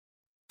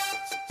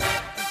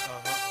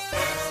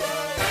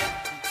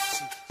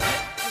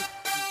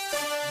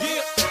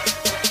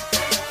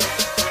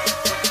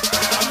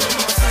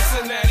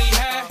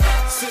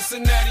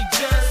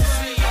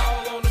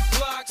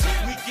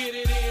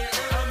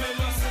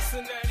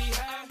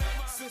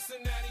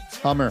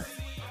Hummer,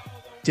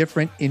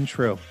 different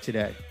intro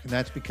today. And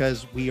that's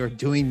because we are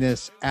doing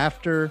this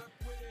after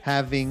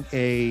having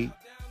a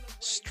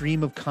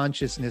stream of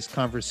consciousness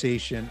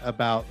conversation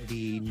about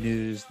the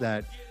news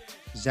that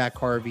Zach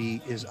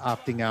Harvey is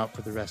opting out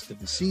for the rest of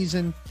the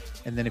season.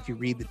 And then if you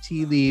read the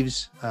tea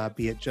leaves,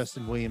 be it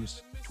Justin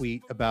Williams'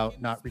 tweet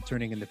about not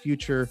returning in the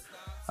future,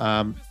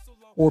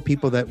 or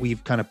people that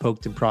we've kind of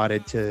poked and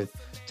prodded to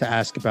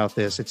ask about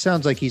this, it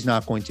sounds like he's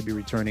not going to be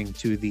returning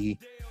to the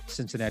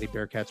Cincinnati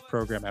Bearcats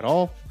program at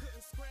all.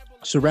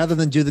 So rather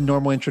than do the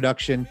normal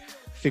introduction,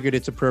 figured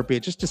it's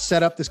appropriate just to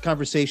set up this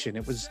conversation.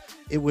 It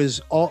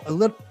was all a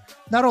little,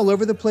 not all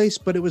over the place,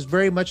 but it was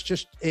very much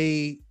just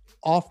a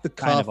off the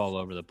cuff, kind of all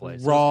over the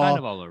place. Raw, kind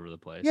of all over the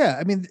place. Yeah,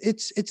 I mean,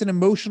 it's an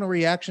emotional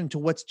reaction to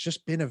what's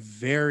just been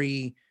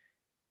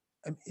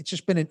it's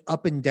just been an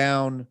up and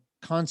down,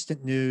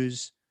 constant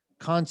news,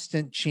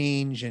 constant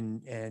change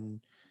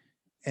and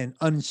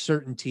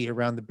uncertainty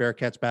around the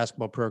Bearcats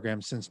basketball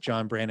program since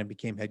John Brandon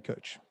became head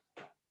coach.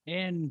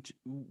 And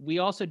we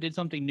also did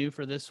something new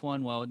for this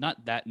one. Well,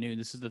 not that new.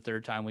 This is the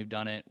third time we've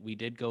done it. We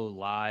did go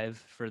live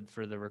for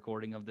the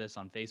recording of this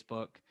on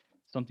Facebook,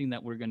 something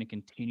that we're going to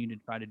continue to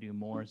try to do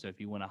more. So if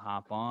you want to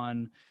hop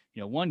on,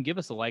 one, give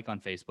us a like on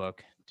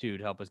Facebook, two,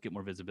 to help us get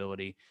more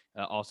visibility.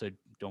 Also,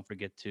 don't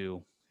forget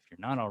to, if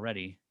you're not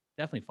already,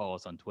 definitely follow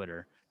us on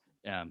Twitter.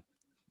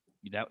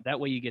 That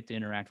way you get to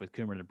interact with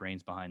Coomer, the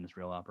brains behind this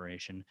real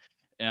operation.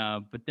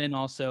 But then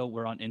also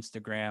we're on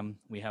Instagram.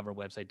 We have our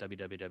website,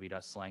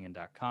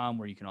 www.slangin.com,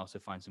 where you can also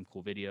find some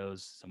cool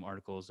videos, some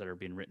articles that are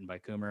being written by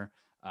Coomer.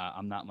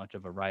 I'm not much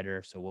of a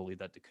writer, so we'll leave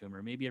that to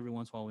Coomer. Maybe every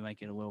once in a while we might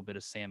get a little bit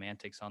of Sam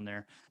antics on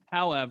there.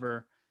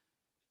 However,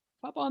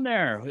 hop on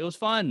there. It was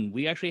fun.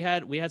 We actually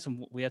had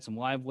some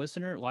live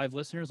listeners,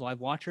 live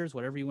watchers,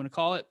 whatever you want to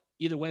call it.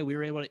 Either way, we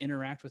were able to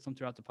interact with them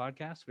throughout the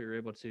podcast. We were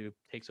able to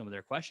take some of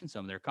their questions,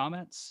 some of their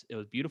comments. It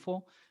was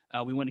beautiful.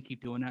 We want to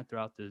keep doing that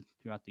throughout the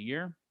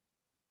year.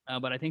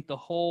 But I think the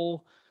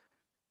whole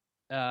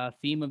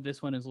theme of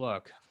this one is,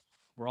 look,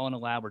 we're all in a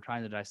lab. We're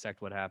trying to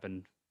dissect what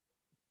happened.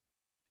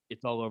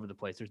 It's all over the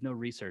place. There's no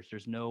research.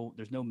 There's no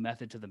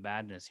method to the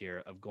madness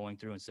here of going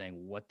through and saying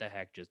what the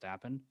heck just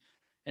happened.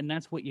 And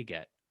that's what you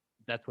get.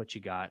 That's what you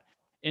got.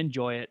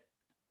 Enjoy it.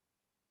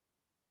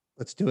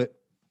 Let's do it.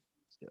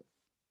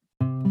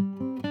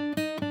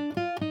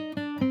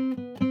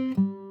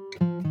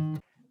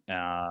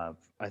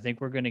 I think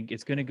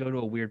it's going to go to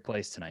a weird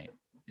place tonight.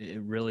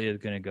 It really is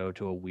going to go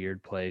to a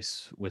weird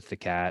place with the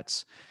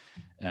Cats.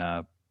 We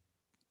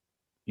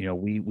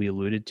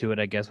alluded to it,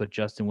 I guess, with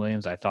Justin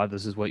Williams. I thought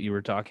this is what you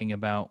were talking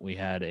about. We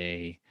had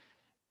a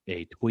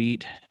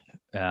tweet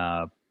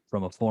from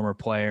a former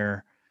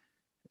player,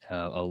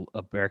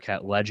 a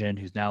Bearcat legend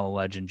who's now a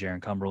legend,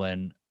 Jaron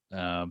Cumberland,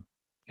 kind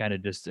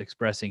of just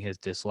expressing his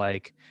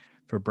dislike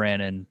for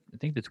Brandon. I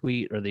think the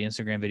tweet or the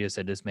Instagram video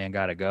said, "This man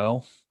got to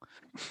go."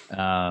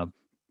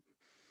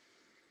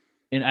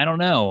 And I don't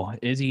know,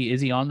 is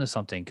he on to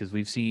something? Because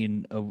we've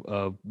seen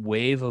a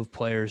wave of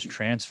players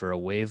transfer, a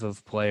wave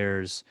of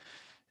players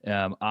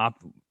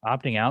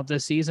opting out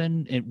this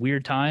season at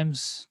weird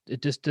times.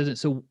 It just doesn't.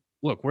 So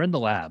look, we're in the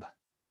lab.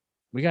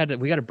 We got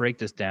to break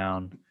this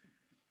down.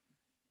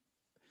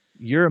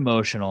 You're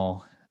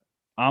emotional.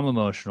 I'm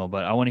emotional,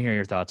 but I want to hear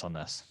your thoughts on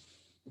this.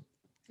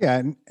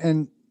 Yeah,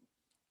 and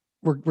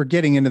we're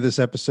getting into this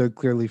episode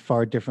clearly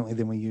far differently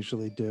than we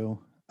usually do.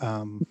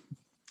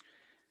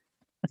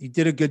 You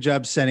did a good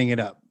job setting it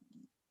up.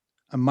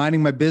 I'm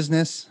minding my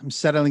business. I'm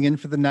settling in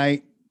for the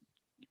night,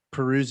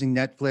 perusing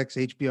Netflix,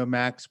 HBO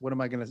Max. What am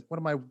I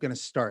gonna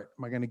start?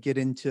 Am I gonna get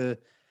into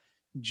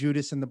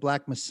Judas and the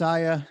Black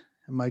Messiah?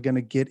 Am I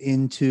gonna get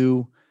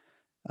into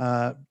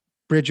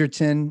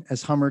Bridgerton,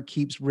 as Hummer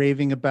keeps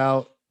raving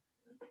about?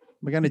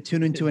 Am I gonna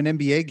tune into an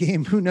NBA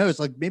game? Who knows?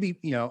 Like maybe,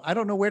 I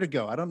don't know where to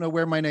go. I don't know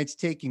where my night's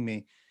taking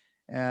me.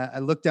 I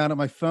look down at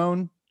my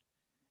phone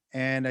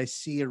and I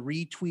see a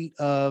retweet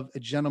of a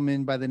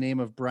gentleman by the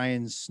name of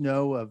Brian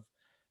Snow of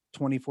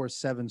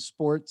 24/7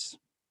 Sports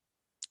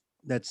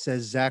that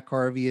says Zach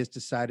Harvey has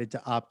decided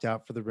to opt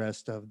out for the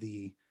rest of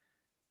the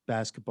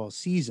basketball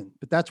season.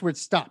 But that's where it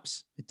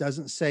stops. It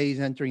doesn't say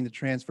he's entering the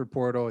transfer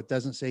portal. It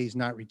doesn't say he's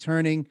not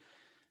returning.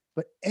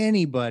 But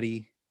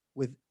anybody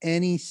with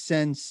any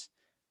sense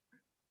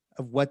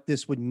of what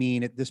this would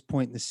mean at this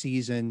point in the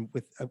season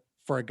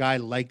for a guy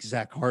like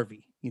Zach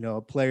Harvey,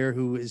 a player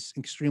who is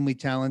extremely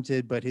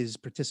talented, but his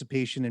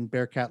participation in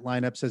Bearcat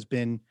lineups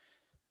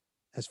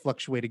has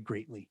fluctuated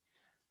greatly.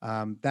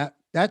 That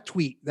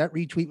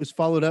retweet was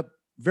followed up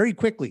very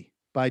quickly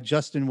by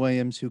Justin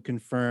Williams, who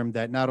confirmed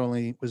that not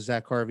only was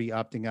Zach Harvey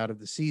opting out of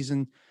the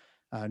season,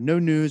 no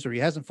news, or he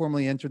hasn't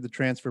formally entered the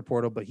transfer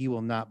portal, but he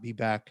will not be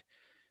back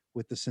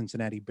with the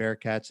Cincinnati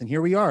Bearcats. And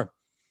here we are.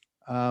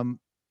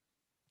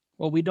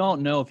 Well, we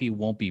don't know if he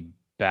won't be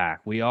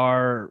back. We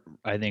are,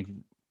 I think,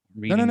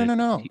 reading.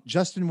 No.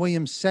 Justin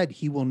Williams said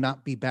he will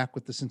not be back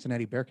with the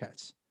Cincinnati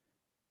Bearcats.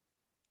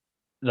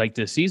 Like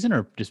this season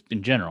or just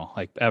in general,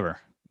 like ever?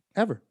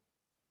 Ever.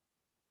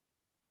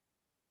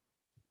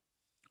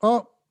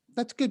 Oh,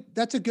 That's good.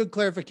 That's a good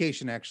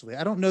clarification, actually.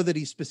 I don't know that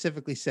he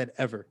specifically said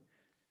ever.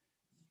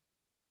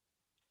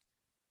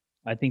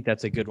 I think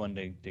that's a good one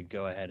to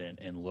go ahead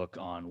and look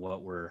on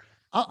what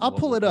I'll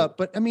pull it up,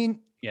 but I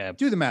mean, yeah.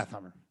 do the math,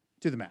 Hummer.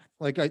 Do the math.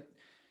 Like,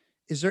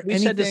 is there We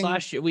anything? said this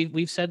last year.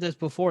 We've said this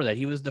before that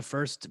he was the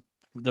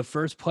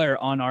first player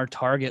on our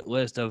target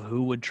list of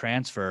who would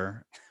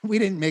transfer. We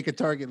didn't make a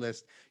target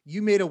list.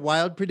 You made a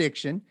wild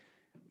prediction,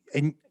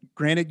 and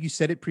granted, you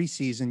said it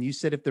preseason. You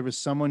said if there was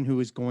someone who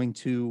was going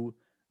to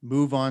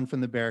move on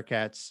from the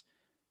Bearcats,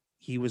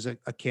 he was a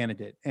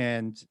candidate,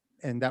 and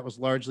that was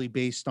largely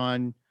based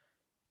on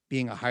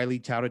being a highly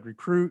touted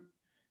recruit.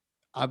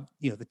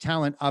 The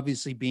talent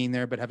obviously being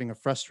there, but having a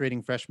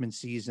frustrating freshman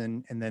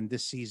season, and then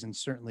this season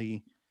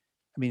certainly,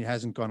 I mean, it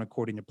hasn't gone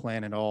according to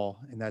plan at all,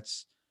 and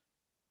that's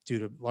due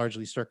to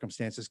largely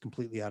circumstances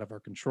completely out of our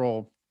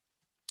control,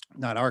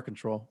 not our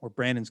control or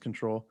Brandon's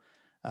control.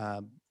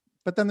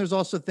 But then there's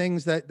also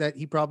things that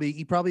he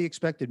probably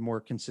expected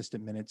more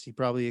consistent minutes. He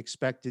probably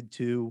expected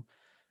to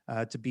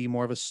be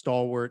more of a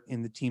stalwart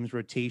in the team's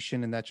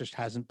rotation, and that just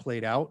hasn't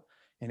played out.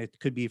 And it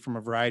could be from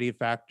a variety of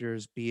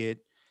factors, be it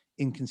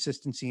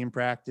inconsistency in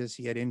practice.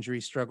 He had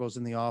injury struggles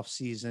in the off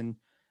season.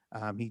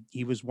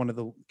 He was one of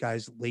the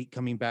guys late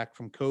coming back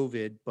from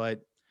COVID,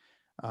 but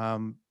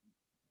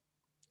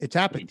it's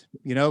happened.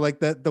 Like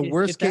the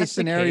worst case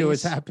scenario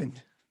has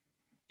happened.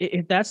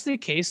 If that's the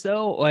case,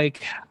 though,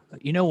 like,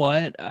 you know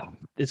what?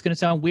 It's going to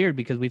sound weird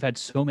because we've had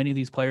so many of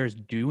these players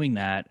doing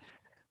that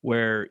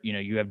where,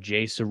 you have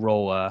Jay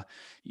Sorolla,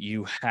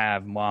 you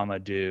have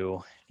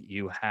Mamadou,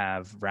 you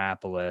have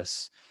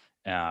Rapolis,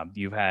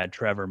 you've had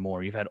Trevor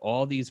Moore, you've had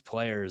all these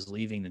players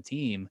leaving the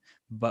team.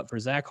 But for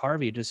Zach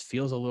Harvey, it just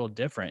feels a little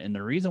different. And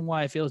the reason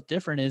why it feels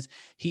different is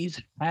he's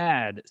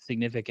had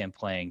significant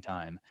playing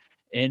time.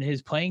 And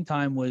his playing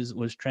time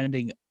was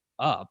trending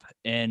up.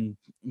 And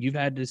you've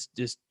had this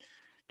just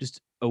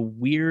a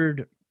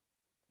weird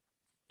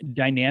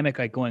dynamic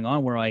like going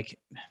on where like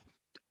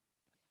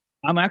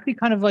I'm actually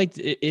kind of like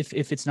if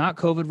it's not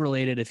COVID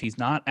related, if he's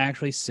not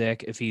actually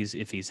sick, if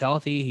he's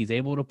healthy, he's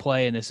able to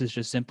play, and this is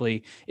just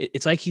simply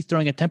it's like he's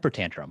throwing a temper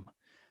tantrum,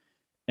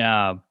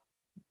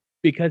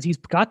 because he's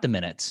got the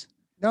minutes.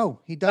 No,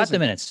 he doesn't. Got the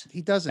minutes.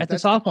 He doesn't. At the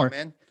sophomore,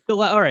 man.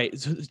 So, all right,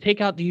 so take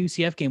out the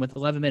UCF game with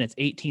 11 minutes,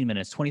 18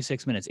 minutes,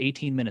 26 minutes,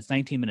 18 minutes,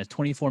 19 minutes,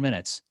 24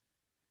 minutes.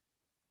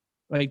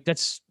 Like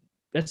that's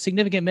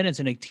significant minutes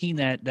in a team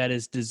that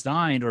is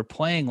designed or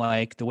playing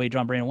like the way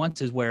John Brandon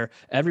wants, is where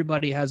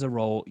everybody has a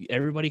role.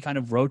 Everybody kind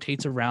of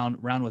rotates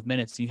around with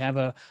minutes. You have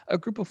a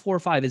group of 4 or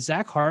 5. Is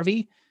Zach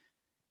Harvey,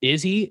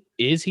 is he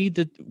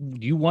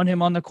you want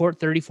him on the court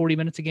 30, 40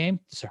 minutes a game?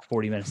 Sorry,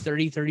 40 minutes,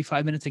 30,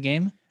 35 minutes a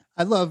game?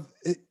 I love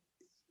it.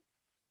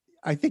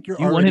 I think you're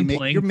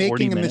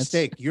making a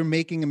mistake. You're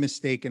making a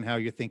mistake in how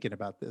you're thinking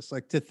about this.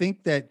 Like, to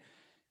think that,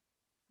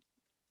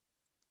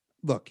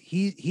 look,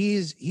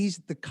 he's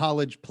the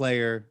college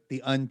player,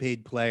 the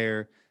unpaid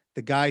player,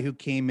 the guy who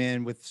came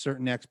in with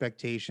certain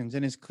expectations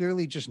and is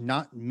clearly just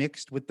not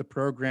mixed with the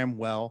program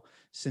well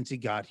since he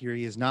got here.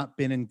 He has not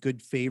been in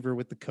good favor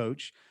with the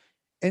coach.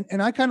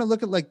 And I kind of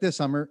look at it like this,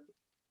 Hummer.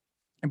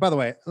 And by the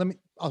way, I'm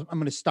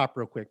going to stop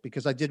real quick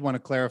because I did want to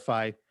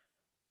clarify.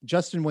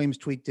 Justin Williams'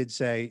 tweet did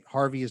say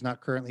Harvey is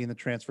not currently in the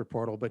transfer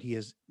portal, but he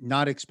is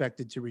not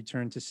expected to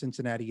return to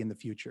Cincinnati in the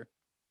future.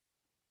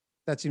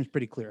 That seems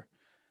pretty clear.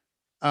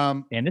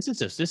 And this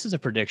is a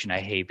prediction I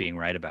hate being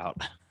right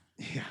about.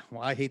 Yeah,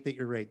 well, I hate that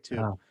you're right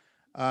too.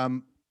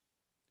 Oh.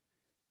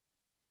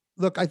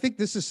 Look, I think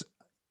this is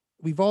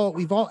we've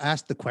all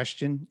asked the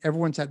question.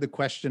 Everyone's had the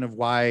question of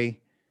why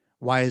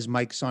is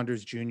Mike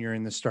Saunders Jr.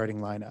 in the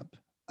starting lineup?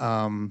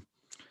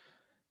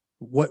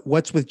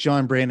 What's with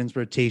John Brandon's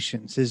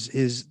rotations?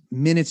 His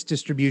minutes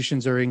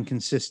distributions are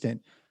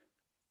inconsistent.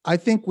 I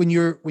think when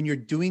you're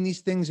doing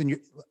these things, and you're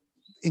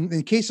in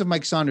the case of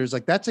Mike Saunders,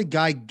 like, that's a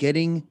guy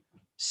getting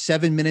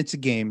 7 minutes a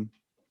game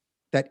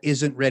that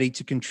isn't ready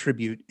to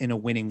contribute in a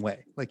winning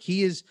way. Like,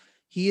 he is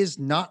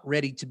not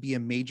ready to be a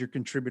major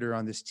contributor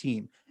on this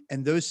team.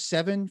 And those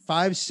 7,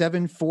 5,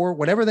 7, 4,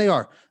 whatever they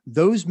are,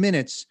 those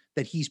minutes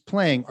that he's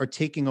playing are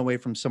taking away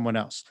from someone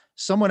else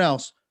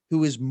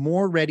who is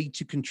more ready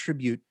to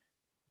contribute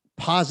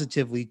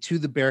positively to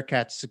the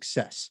Bearcats'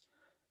 success.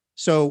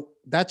 So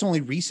that's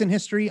only recent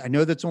history. I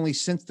know that's only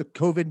since the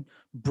COVID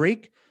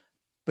break,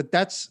 but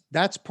that's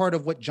part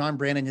of what John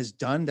Brandon has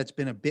done that's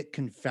been a bit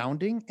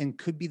confounding and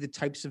could be the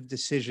types of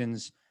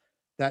decisions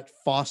that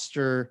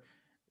foster,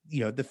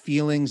 the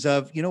feelings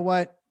of, you know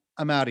what,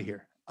 I'm out of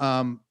here.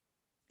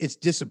 It's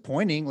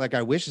disappointing. Like,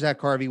 I wish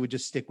Zach Harvey would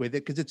just stick with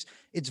it, because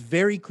it's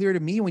very clear to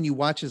me when you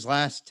watch his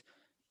last,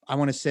 I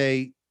want to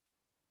say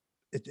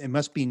it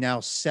must be now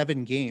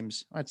 7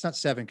 games. It's not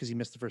 7 because he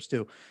missed the first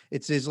 2.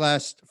 It's his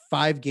last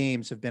 5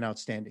 games have been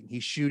outstanding.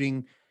 He's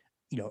shooting,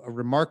 a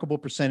remarkable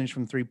percentage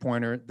from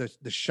 3-pointer.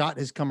 The shot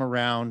has come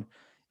around.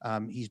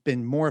 He's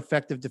been more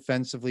effective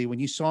defensively. When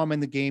you saw him in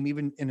the game,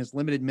 even in his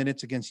limited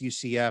minutes against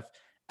UCF,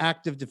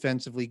 active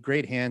defensively,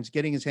 great hands,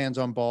 getting his hands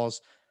on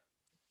balls.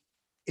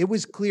 It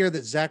was clear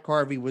that Zach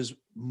Harvey was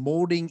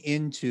molding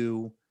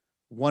into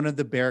one of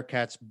the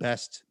Bearcats'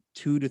 best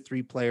 2 to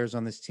 3 players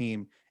on this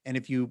team. And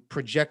if you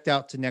project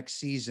out to next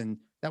season,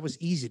 that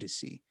was easy to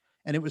see.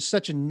 And it was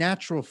such a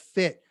natural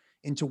fit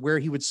into where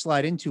he would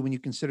slide into when you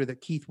consider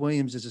that Keith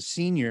Williams is a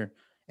senior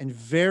and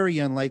very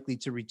unlikely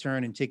to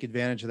return and take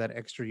advantage of that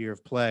extra year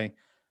of play.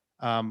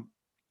 Um,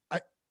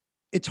 I,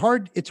 it's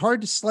hard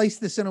to slice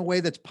this in a way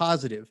that's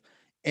positive.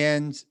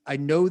 And I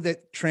know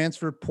that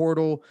transfer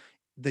portal,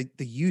 the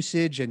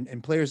usage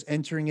and players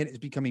entering it is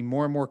becoming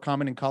more and more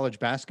common in college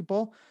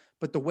basketball.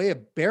 But the way a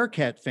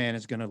Bearcat fan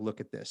is going to look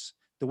at this,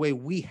 the way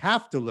we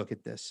have to look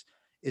at this,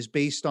 is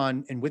based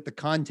on and with the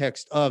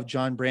context of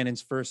John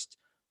Brannon's first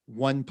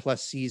 1+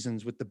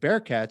 seasons with the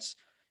Bearcats,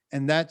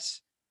 and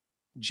that's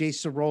Jay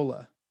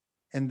Sorolla,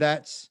 and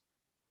that's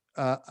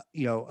I'm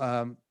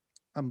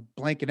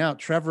blanking out,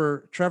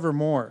 Trevor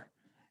Moore,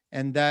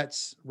 and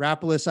that's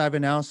Rapolis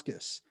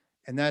Ivanauskas,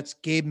 and that's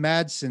Gabe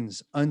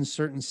Madsen's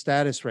uncertain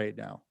status right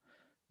now.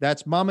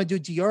 That's Mamadou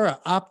Diarra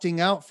opting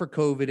out for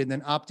COVID and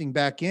then opting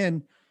back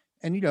in.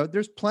 And,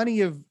 there's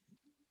plenty of,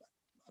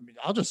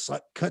 I'll just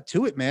cut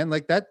to it, man.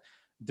 Like that,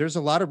 there's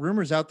a lot of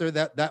rumors out there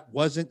that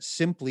wasn't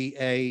simply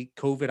a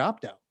COVID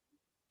opt-out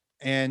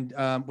and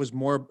was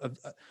more of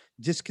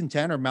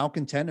discontent or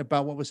malcontent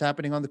about what was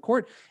happening on the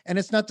court. And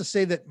it's not to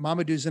say that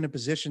Mamadou's in a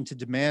position to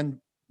demand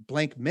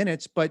blank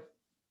minutes, but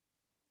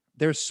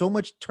there's so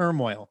much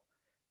turmoil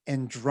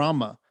and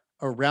drama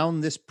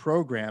around this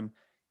program.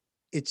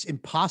 It's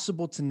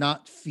impossible to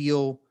not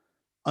feel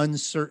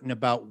uncertain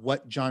about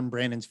what John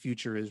Brannon's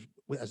future is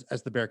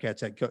as the Bearcats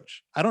head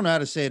coach. I don't know how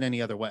to say it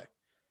any other way.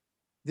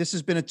 This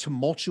has been a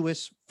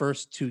tumultuous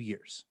first 2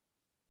 years.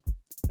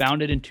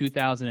 Founded in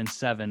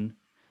 2007,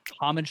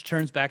 Homage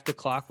turns back the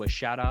clock with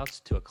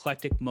shout-outs to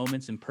eclectic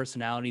moments and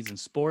personalities in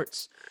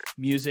sports,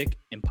 music,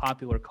 and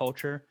popular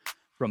culture.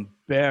 From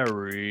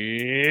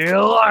Barry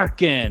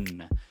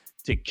Larkin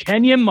to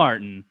Kenyon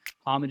Martin,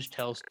 Homage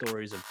tells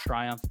stories of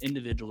triumph,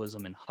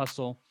 individualism, and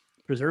hustle,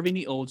 preserving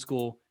the old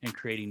school and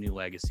creating new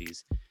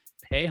legacies.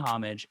 Pay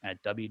homage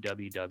at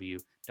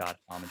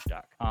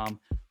www.homage.com.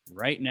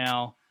 Right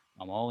now,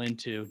 I'm all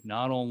into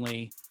not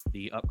only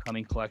the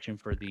upcoming collection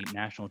for the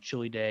National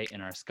Chili Day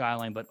in our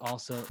Skyline, but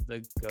also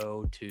the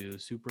go-to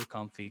super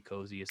comfy,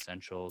 cozy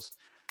essentials.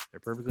 They're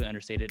perfectly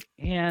understated,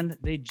 and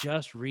they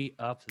just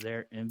re-upped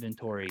their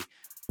inventory.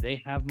 They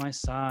have my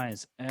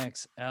size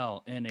XL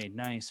in a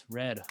nice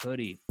red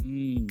hoodie.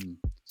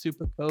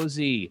 Super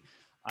cozy.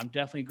 I'm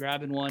definitely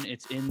grabbing one.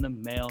 It's in the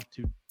mail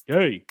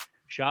today.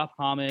 Shop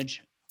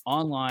Homage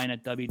online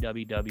at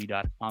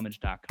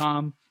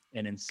www.homage.com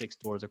and in 6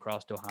 stores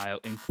across Ohio,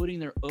 including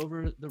their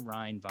over the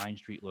Rhine Vine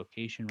Street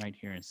location right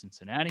here in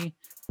Cincinnati.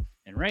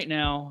 And right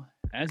now,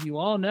 as you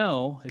all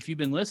know, if you've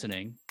been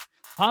listening,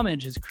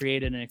 Homage has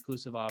created an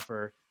exclusive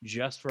offer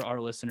just for our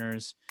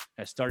listeners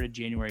that started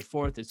January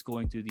 4th. It's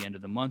going through the end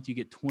of the month. You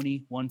get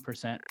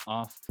 21%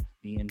 off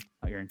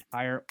your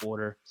entire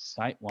order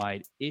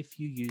site-wide if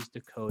you use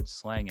the code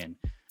SLANGIN.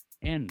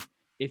 And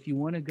if you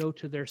want to go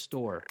to their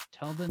store,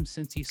 tell them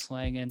Cincy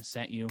Slangin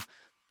sent you.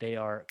 They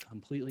are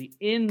completely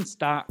in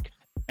stock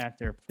at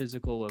their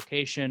physical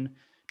location.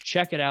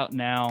 Check it out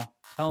now.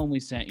 Tell them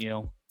we sent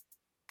you.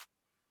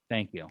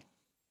 Thank you.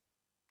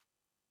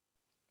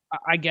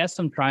 I guess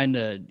I'm trying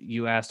to,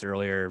 you asked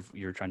earlier, if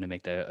you're trying to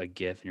make a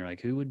GIF and you're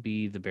like, who would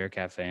be the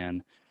Bearcat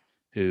fan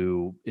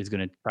who is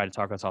going to try to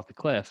talk us off the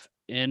cliff?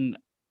 And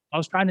I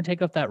was trying to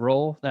take up that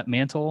role, that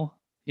mantle,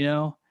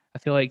 I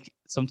feel like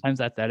sometimes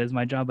that is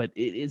my job, but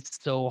it is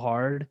so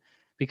hard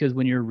because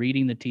when you're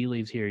reading the tea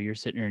leaves here, you're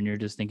sitting here and you're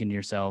just thinking to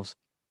yourselves,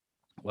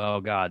 well,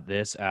 God,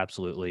 this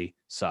absolutely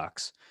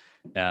sucks.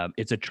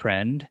 It's a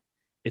trend.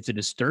 It's a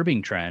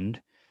disturbing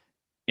trend.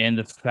 And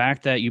the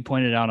fact that you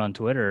pointed out on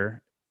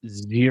Twitter,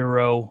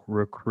 0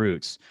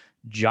 recruits.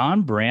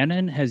 John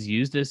Brannon has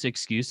used this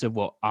excuse of,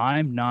 well,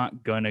 I'm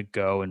not going to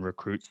go and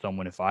recruit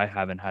someone if I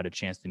haven't had a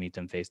chance to meet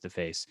them face to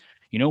face.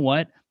 You know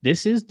what?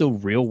 This is the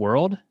real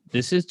world.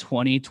 This is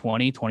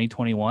 2020,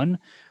 2021.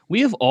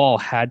 We have all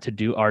had to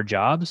do our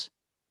jobs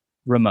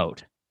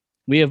remote.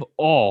 We have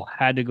all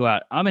had to go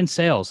out. I'm in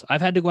sales.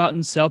 I've had to go out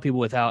and sell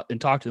people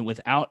and talk to them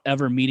without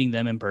ever meeting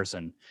them in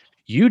person.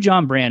 You,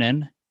 John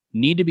Brannon,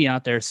 need to be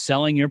out there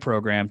selling your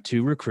program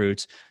to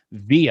recruits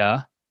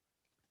via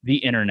the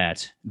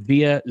internet,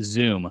 via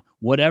Zoom,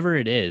 whatever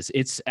it is.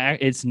 It's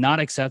not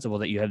acceptable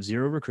that you have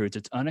 0 recruits.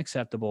 It's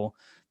unacceptable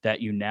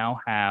that you now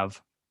have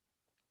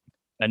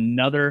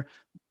another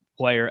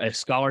player, a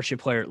scholarship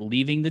player,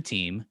 leaving the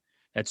team.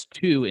 That's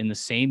 2 in the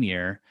same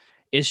year.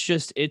 It's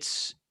just,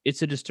 it's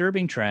a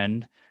disturbing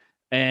trend.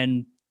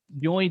 And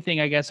the only thing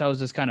I guess I was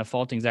just kind of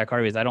faulting Zach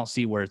Harvey is I don't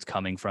see where it's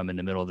coming from in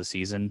the middle of the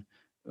season.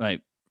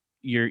 Like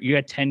you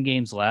had 10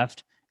 games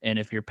left. And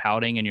if you're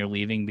pouting and you're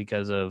leaving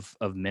because of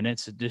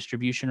minutes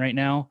distribution right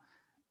now,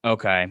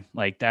 okay,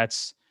 like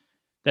that's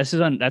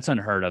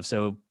unheard of.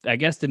 So I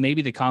guess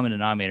maybe the common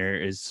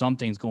denominator is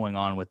something's going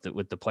on with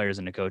the players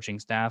and the coaching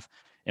staff.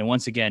 And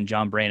once again,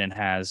 John Brannon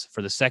has,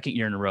 for the second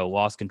year in a row,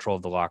 lost control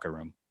of the locker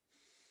room.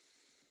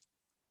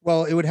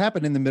 Well, it would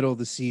happen in the middle of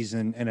the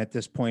season. And at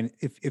this point,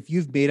 if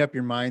you've made up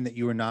your mind that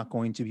you are not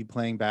going to be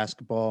playing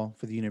basketball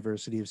for the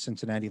University of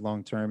Cincinnati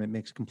long term, it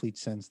makes complete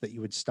sense that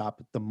you would stop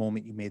at the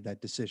moment you made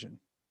that decision.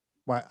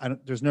 Why?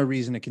 There's no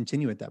reason to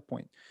continue at that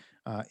point.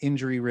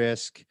 Injury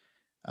risk,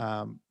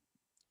 um,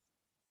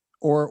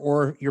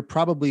 or you're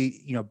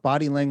probably,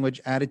 body language,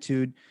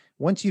 attitude.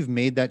 Once you've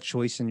made that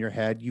choice in your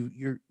head,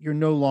 you're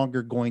no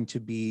longer going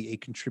to be a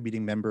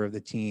contributing member of the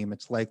team.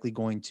 It's likely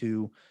going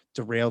to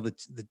derail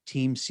the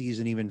team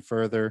season even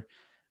further.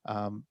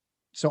 Um,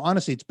 so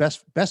honestly, it's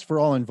best for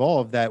all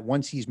involved that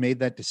once he's made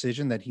that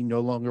decision that he no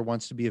longer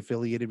wants to be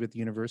affiliated with the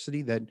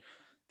university,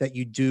 that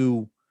you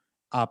do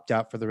opt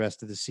out for the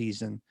rest of the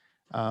season.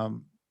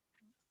 Um,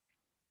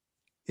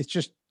 it's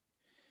just,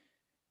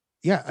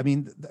 yeah, I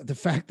mean, the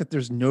fact that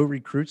there's no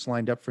recruits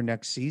lined up for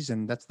next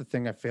season, that's the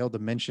thing I failed to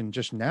mention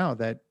just now,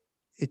 that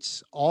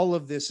it's all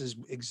of this is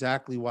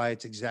exactly why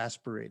it's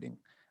exasperating.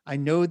 I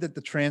know that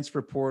the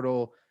transfer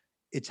portal,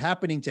 it's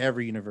happening to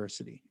every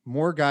university.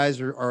 More guys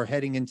are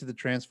heading into the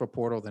transfer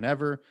portal than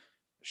ever.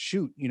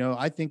 Shoot,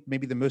 I think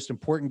maybe the most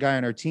important guy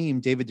on our team,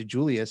 David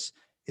DeJulius,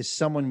 is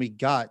someone we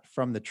got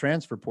from the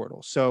transfer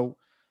portal. So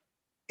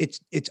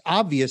it's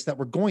obvious that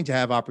we're going to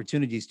have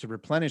opportunities to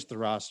replenish the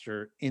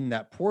roster in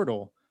that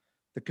portal.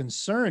 The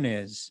concern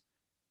is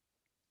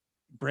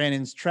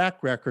Brandon's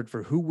track record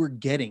for who we're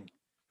getting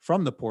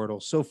from the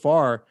portal so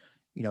far.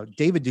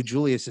 David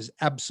DeJulius is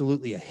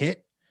absolutely a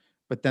hit,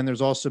 but then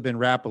there's also been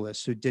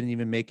Rapolis, who didn't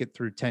even make it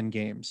through 10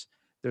 games.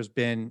 There's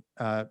been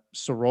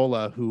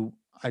Sorolla, who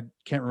I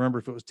can't remember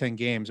if it was 10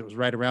 games. It was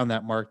right around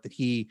that mark that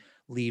he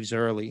leaves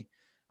early.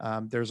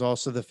 There's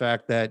also the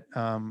fact that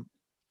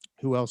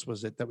who else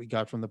was it that we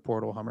got from the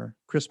portal, Hummer?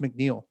 Chris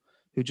McNeil,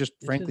 who just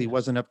frankly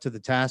wasn't up to the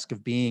task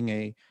of being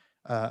a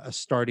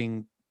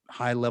starting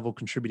high level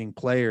contributing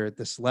player at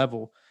this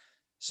level.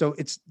 So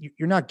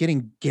you're not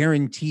getting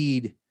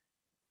guaranteed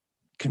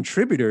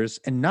contributors.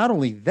 And not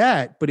only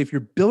that, but if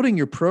you're building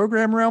your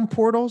program around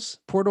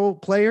portal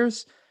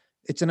players,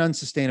 it's an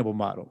unsustainable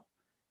model.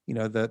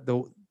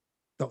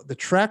 The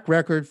track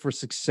record for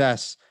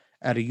success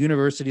at a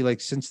university like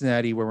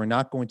Cincinnati, where we're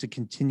not going to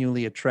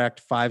continually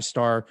attract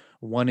 5-star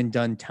one and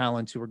done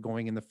talents who are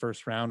going in the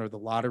first round or the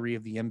lottery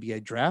of the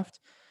NBA draft.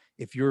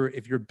 If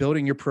you're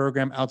building your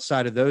program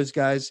outside of those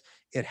guys,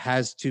 it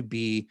has to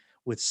be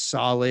with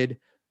solid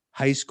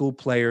high school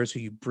players who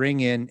you bring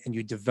in and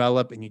you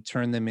develop and you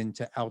turn them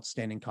into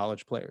outstanding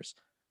college players.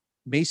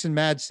 Mason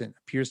Madsen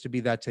appears to be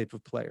that type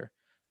of player.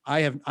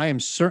 I am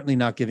certainly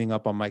not giving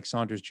up on Mike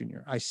Saunders Jr.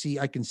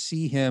 I can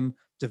see him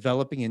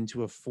developing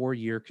into a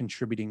 4-year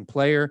contributing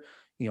player.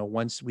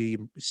 Once we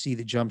see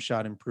the jump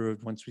shot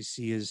improved, once we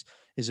see his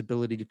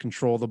ability to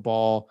control the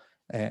ball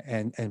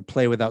and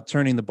play without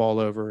turning the ball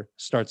over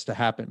starts to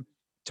happen.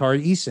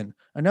 Tari Eason,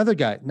 another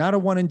guy, not a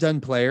one and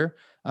done player,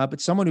 but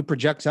someone who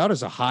projects out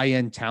as a high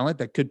end talent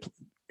that could,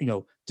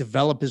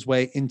 develop his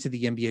way into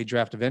the NBA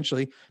draft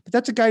eventually. But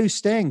that's a guy who's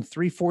staying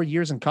 3-4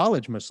 years in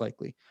college, most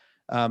likely.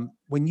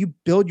 When you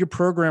build your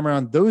program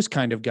around those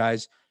kind of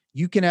guys,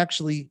 you can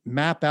actually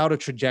map out a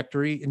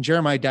trajectory. And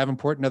Jeremiah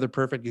Davenport, another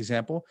perfect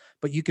example,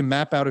 but you can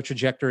map out a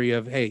trajectory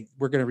of, hey,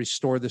 we're going to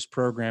restore this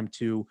program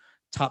to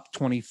top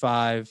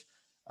 25,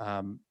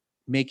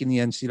 making the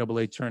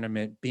NCAA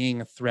tournament,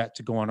 being a threat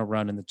to go on a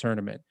run in the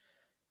tournament.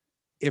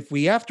 If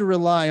we have to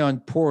rely on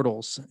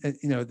portals,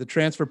 the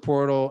transfer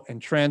portal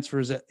and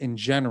transfers in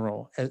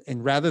general,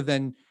 and rather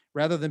than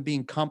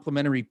being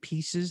complementary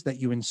pieces that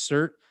you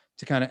insert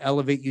to kind of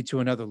elevate you to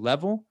another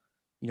level,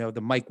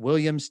 the Mike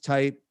Williams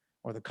type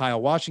or the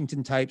Kyle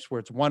Washington types where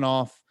it's one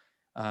off.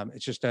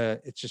 It's just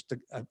a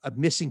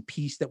missing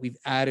piece that we've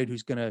added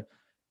who's going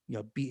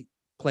to,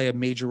 play a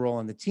major role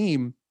in the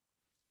team.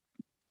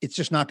 It's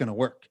just not going to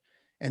work.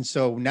 And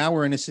so now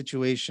we're in a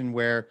situation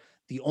where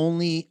the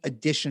only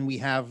addition we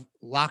have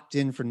locked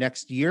in for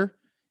next year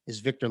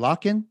is Victor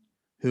Locken,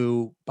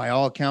 who by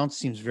all accounts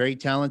seems very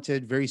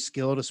talented, very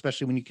skilled,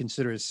 especially when you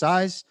consider his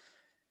size.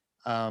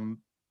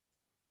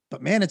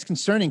 But man, it's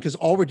concerning because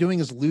all we're doing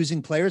is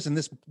losing players. And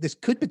this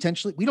could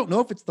potentially, we don't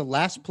know if it's the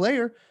last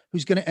player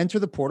who's going to enter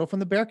the portal from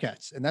the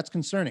Bearcats. And that's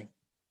concerning.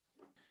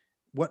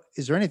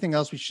 Is there anything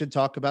else we should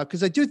talk about?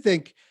 Because I do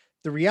think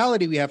the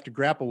reality we have to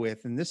grapple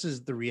with, and this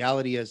is the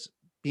reality as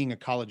being a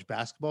college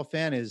basketball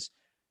fan, is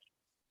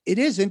it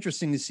is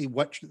interesting to see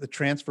what the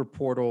transfer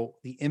portal,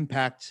 the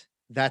impact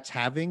that's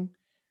having.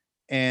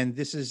 And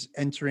this is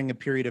entering a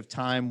period of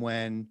time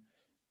when,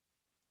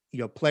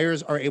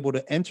 players are able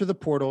to enter the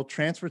portal,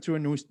 transfer to a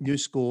new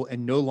school,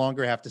 and no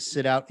longer have to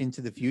sit out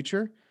into the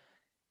future.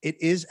 It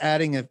is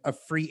adding a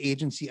free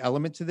agency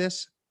element to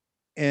this.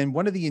 And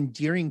one of the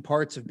endearing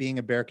parts of being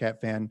a Bearcat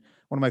fan,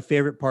 one of my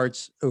favorite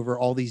parts over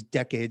all these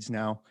decades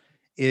now,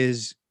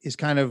 is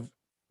kind of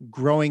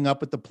growing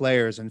up with the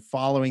players and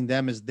following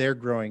them as they're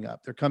growing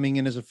up. They're coming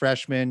in as a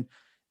freshman.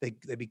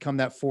 They become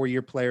that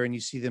 4-year player, and you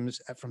see them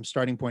from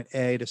starting point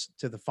A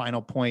to the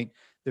final point,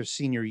 their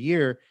senior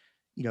year.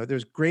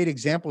 There's great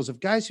examples of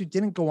guys who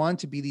didn't go on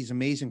to be these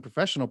amazing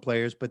professional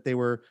players, but they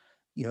were,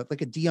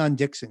 like a Deion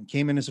Dixon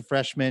came in as a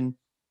freshman,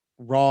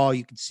 raw.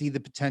 You could see the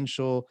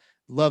potential,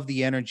 love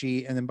the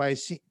energy. And then by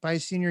his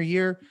senior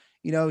year,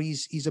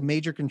 he's a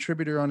major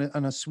contributor on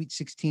a Sweet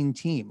 16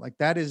 team. Like,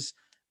 that is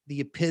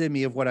the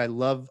epitome of what I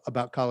love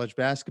about college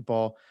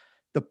basketball.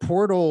 The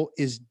portal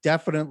is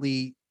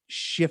definitely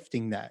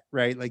shifting that,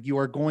 right? Like, you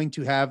are going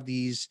to have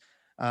these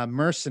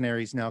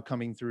mercenaries now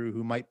coming through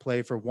who might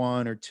play for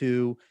 1 or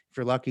 2, if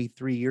you're lucky,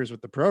 3 years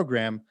with the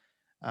program.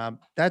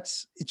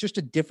 It's just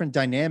a different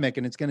dynamic,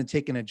 and it's going to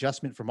take an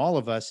adjustment from all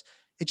of us.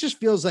 It just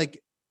feels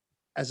like,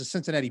 as a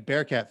Cincinnati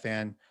Bearcat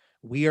fan,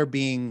 we are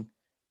being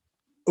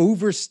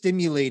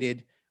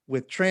overstimulated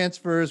with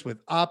transfers,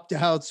 with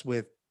opt-outs,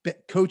 with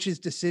coaches'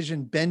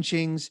 decision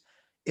benchings.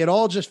 It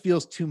all just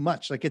feels too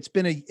much. Like, it's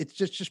been,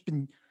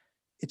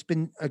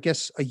 I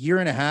guess, a year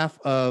and a half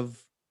of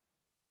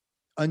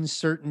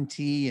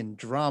uncertainty and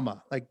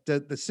drama. Like,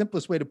 the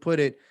simplest way to put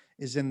it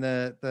is in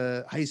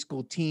the high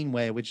school teen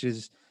way, which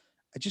is,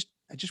 I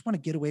just want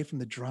to get away from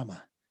the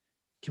drama.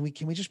 Can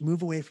we just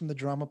move away from the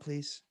drama,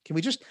 please?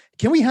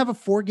 Can we have a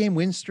 4-game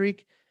win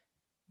streak?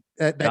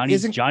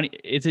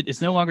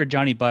 It's no longer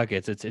Johnny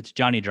Buckets. It's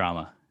Johnny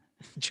Drama.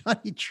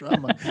 Johnny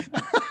Drama.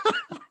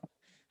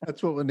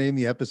 That's what we'll name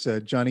the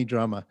episode, Johnny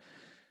Drama.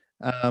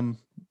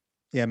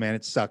 Yeah, man,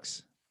 it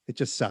sucks. It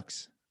just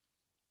sucks.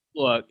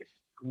 Look,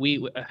 I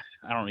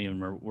don't even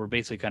remember. We're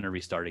basically kind of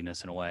restarting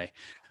this in a way.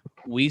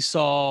 We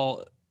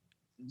saw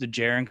the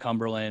Jaron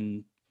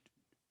Cumberland,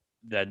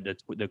 the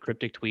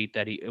cryptic tweet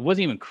that it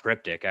wasn't even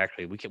cryptic,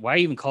 actually. Why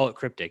even call it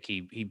cryptic?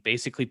 He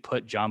basically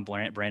put John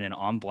Brandon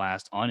on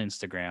blast on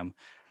Instagram,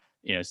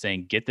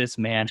 saying, get this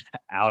man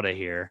out of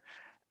here.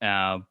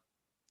 And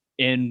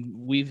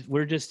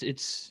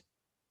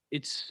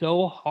it's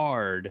so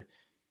hard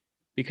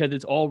because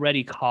it's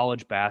already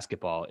college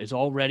basketball. It's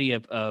already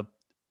a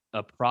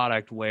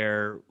product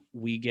where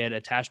we get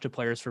attached to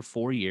players for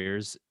 4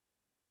 years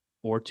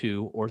or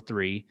 2 or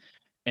 3,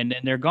 and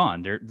then they're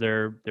gone.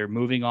 They're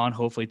moving on,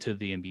 hopefully, to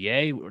the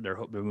NBA, or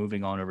they're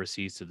moving on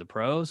overseas to the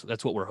pros.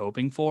 That's what we're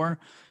hoping for.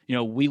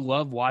 We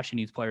love watching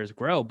these players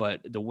grow,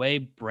 but the way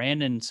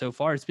Brandon so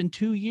far, it's been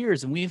 2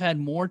 years, and we've had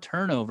more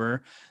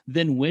turnover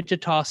than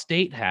Wichita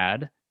State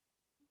had.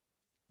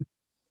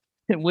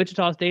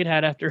 Wichita State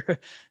had after,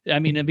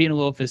 I'm being a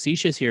little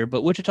facetious here,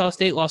 but Wichita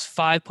State lost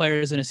 5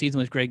 players in a season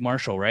with Greg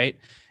Marshall, right?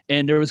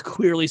 And there was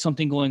clearly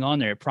something going on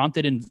there. It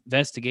prompted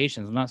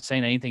investigations. I'm not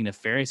saying anything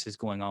nefarious is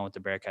going on with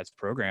the Bearcats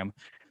program,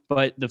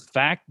 but the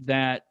fact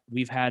that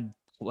we've had,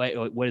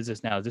 what is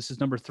this now? This is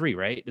number 3,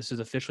 right? This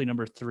is officially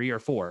number 3 or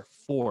 4.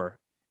 4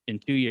 in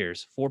 2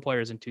 years. 4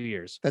 players in 2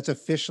 years. That's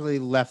officially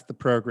left the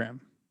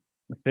program.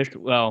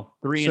 Well,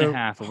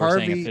 3.5 if we're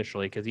saying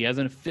officially, because he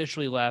hasn't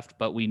officially left,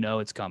 but we know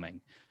it's coming.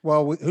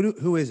 Well,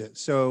 who is it?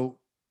 So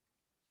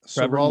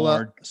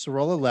Sorolla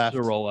left.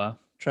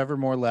 Trevor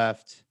Moore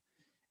left.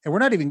 And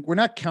we're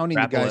not counting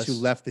the guys who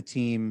left the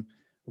team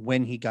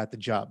when he got the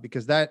job,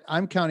 because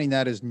I'm counting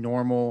that as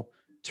normal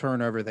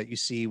turnover that you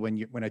see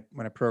when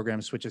a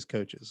program switches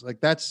coaches. Like,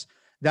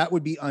 that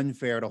would be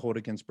unfair to hold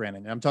against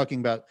Brandon. And I'm talking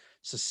about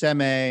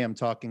Saseme. I'm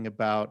talking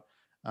about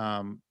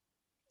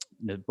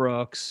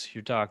Brooks.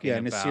 You're talking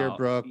about Nasir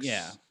Brooks.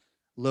 Yeah.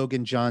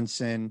 Logan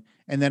Johnson.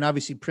 And then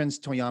obviously Prince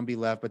Toyambi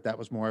left, but that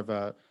was more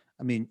of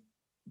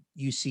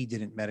UC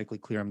didn't medically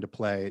clear him to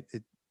play.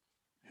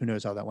 Who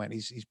knows how that went?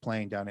 He's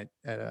playing down at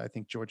I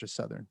think Georgia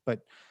Southern.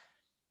 But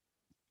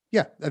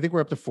yeah, I think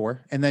we're up to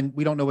 4. And then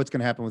we don't know what's going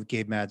to happen with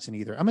Gabe Madsen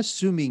either.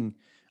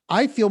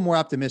 I feel more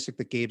optimistic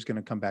that Gabe's going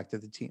to come back to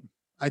the team.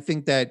 I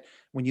think that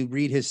when you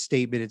read his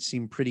statement, it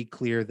seemed pretty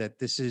clear that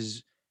this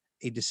is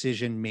a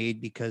decision made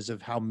because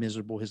of how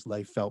miserable his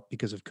life felt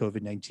because of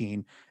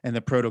COVID-19 and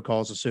the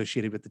protocols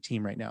associated with the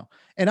team right now.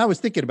 And I was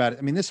thinking about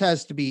it. This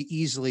has to be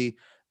easily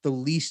the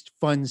least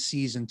fun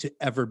season to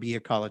ever be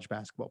a college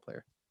basketball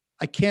player.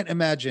 I can't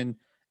imagine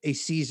a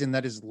season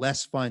that is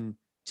less fun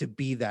to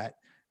be that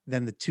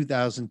than the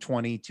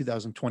 2020,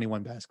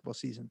 2021 basketball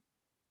season.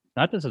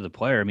 Not just as a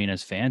player.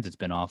 As fans, it's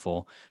been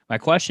awful. My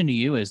question to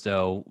you is,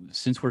 though,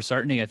 since we're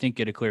starting to, I think,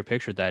 get a clear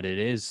picture that it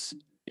is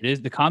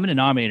the common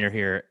denominator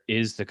here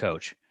is the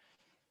coach.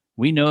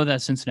 We know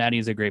that Cincinnati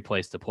is a great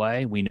place to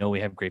play. We know we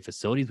have great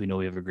facilities. We know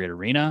we have a great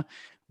arena.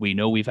 We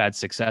know we've had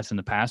success in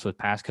the past with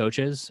past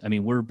coaches.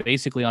 We're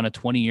basically on a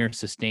 20+ year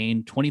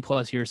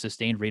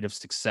sustained rate of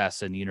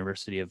success in the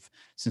University of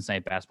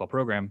Cincinnati basketball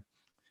program.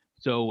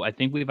 So I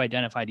think we've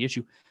identified the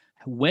issue.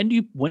 When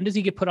does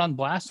he get put on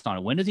blast on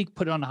it? When does he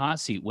put it on the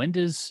hot seat? When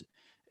does,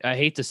 I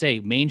hate to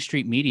say, Main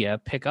Street media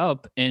pick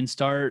up and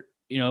start,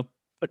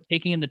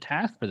 taking him to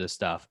task for this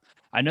stuff?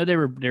 I know they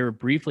were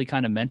briefly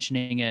kind of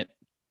mentioning it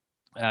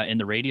in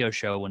the radio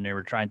show when they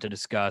were trying to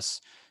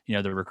discuss,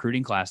 the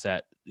recruiting class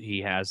that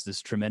he has,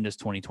 this tremendous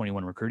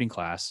 2021 recruiting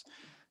class.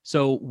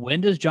 So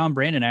when does John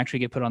Brandon actually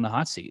get put on the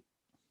hot seat?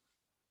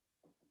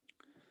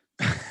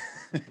 I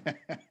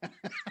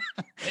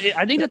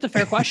think that's a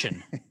fair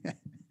question.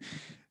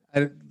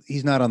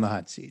 He's not on the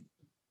hot seat.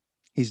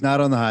 He's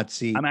not on the hot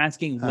seat. I'm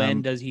asking,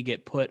 when does he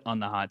get put on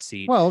the hot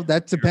seat? Well,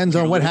 that depends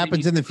on what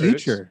happens in the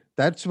future.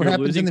 That's what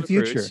happens in the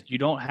future. You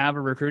don't have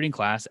a recruiting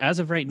class. As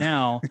of right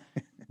now,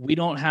 we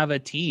don't have a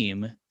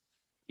team.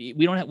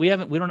 We're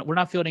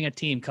not fielding a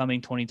team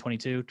coming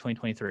 2022,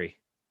 2023.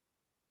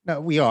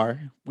 No, we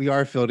are. We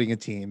are fielding a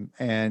team.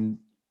 And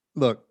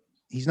look,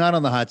 he's not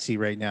on the hot seat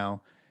right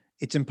now.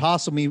 It's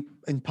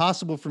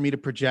impossible for me to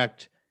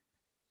project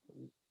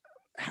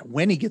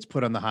when he gets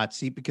put on the hot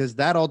seat, because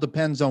that all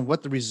depends on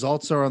what the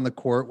results are on the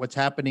court, what's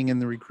happening in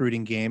the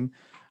recruiting game,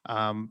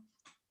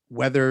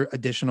 whether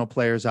additional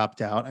players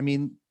opt out. I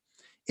mean,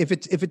 if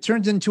it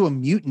turns into a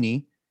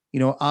mutiny,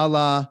 a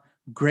la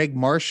Greg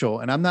Marshall,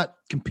 and I'm not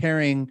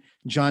comparing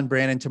John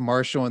Brannon to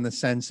Marshall in the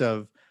sense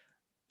of,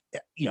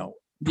 Yeah,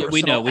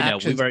 we personal know.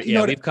 actions.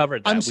 We've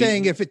covered that. I'm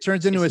saying if it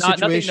turns into a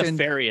situation, nothing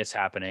nefarious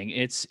happening.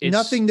 It's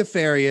nothing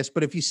nefarious,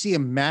 but if you see a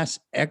mass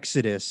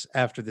exodus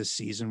after this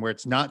season where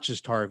it's not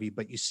just Harvey,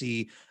 but you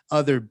see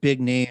other big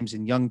names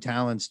and young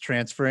talents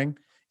transferring,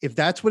 if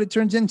that's what it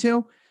turns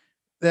into,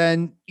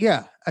 then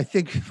yeah, I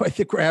think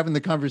we're having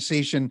the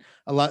conversation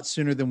a lot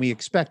sooner than we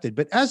expected.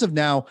 But as of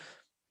now,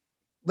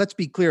 let's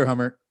be clear,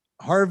 Hummer.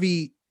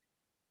 Harvey,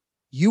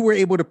 you were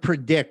able to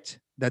predict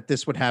that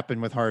this would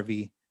happen with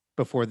Harvey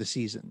before the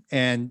season,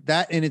 and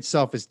that in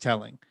itself is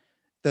telling.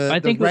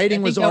 The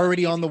writing was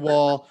already on the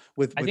wall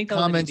with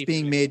comments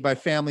being made by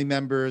family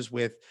members,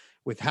 with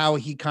how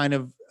he kind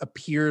of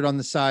appeared on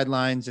the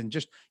sidelines, and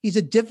just he's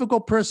a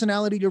difficult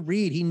personality to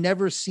read. He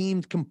never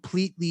seemed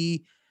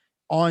completely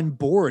on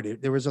board.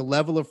 There was a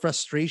level of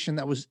frustration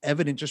that was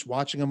evident just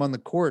watching him on the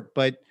court,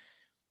 but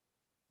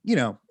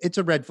it's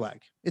a red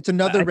flag. It's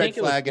another red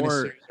flag in a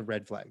series of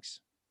red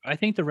flags. I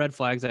think the red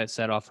flags that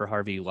set off for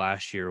Harvey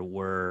last year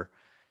were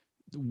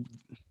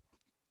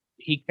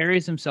he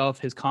carries himself.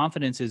 His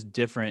confidence is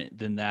different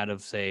than that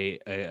of, say,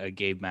 a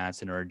Gabe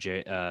Matson or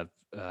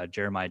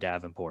Jeremiah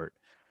Davenport,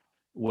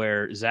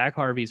 where Zach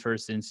Harvey's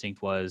first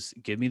instinct was,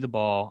 give me the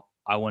ball.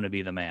 I want to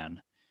be the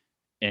man.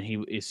 And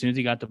he, as soon as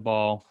he got the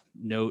ball,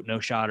 no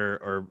shot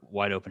or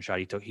wide open shot,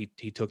 he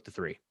took the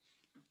three.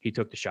 He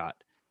took the shot.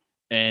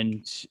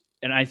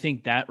 And I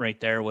think that right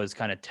there was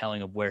kind of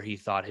telling of where he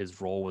thought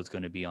his role was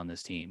going to be on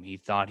this team. He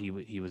thought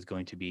he was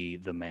going to be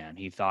the man.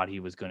 He thought he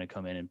was going to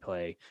come in and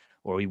play,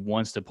 or he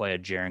wants to play a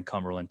Jaron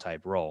Cumberland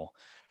type role.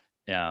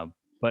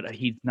 But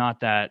he's not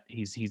that.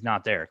 He's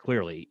not there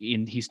clearly,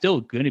 and he's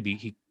still going to be.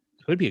 He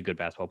could be a good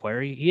basketball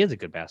player. He is a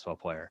good basketball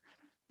player,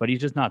 but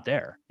he's just not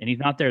there, and he's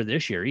not there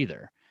this year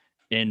either.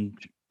 And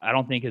I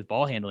don't think his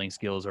ball handling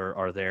skills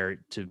are there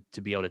to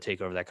be able to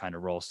take over that kind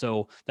of role.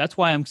 So that's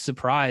why I'm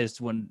surprised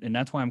and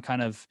that's why I'm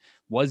kind of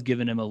was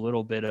giving him a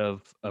little bit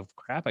of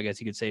crap, I guess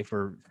you could say,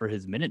 for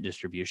his minute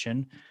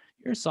distribution.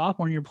 You're a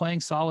sophomore and you're playing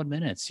solid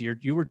minutes.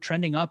 You were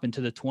trending up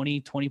into the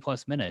 20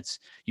 plus minutes.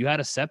 You had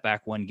a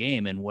setback one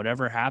game, and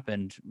whatever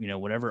happened,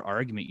 whatever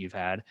argument you've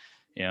had,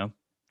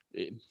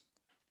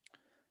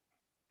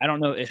 I don't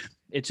know.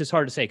 It's just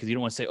hard to say because you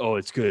don't want to say, "Oh,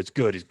 it's good,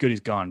 he's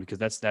gone," because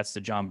that's the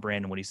John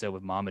Brandon what he said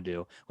with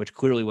Mamadou, which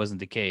clearly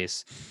wasn't the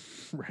case,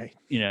 right?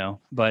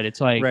 But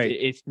it's like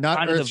it's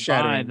not earth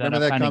shattering. Remember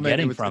that comment?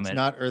 It's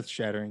not earth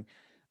shattering.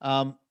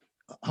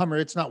 Hummer,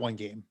 it's not one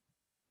game,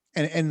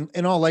 and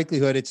in all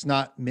likelihood, it's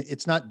not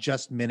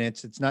just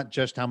minutes. It's not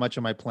just how much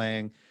am I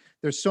playing.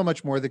 There's so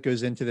much more that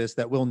goes into this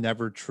that we'll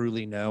never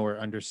truly know or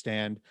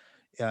understand.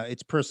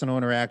 It's personal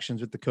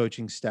interactions with the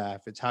coaching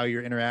staff. It's how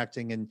you're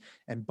interacting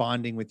and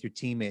bonding with your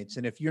teammates.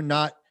 And if you're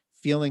not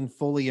feeling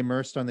fully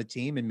immersed on the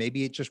team, and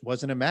maybe it just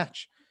wasn't a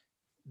match,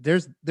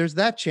 there's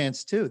that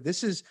chance too.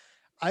 This is,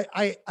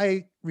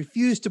 I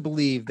refuse to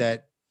believe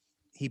that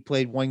he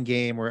played one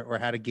game or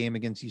had a game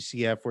against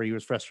UCF where he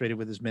was frustrated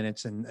with his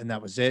minutes and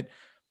that was it.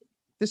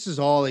 This is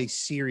all a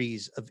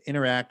series of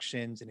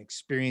interactions and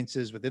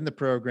experiences within the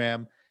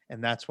program.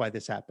 And that's why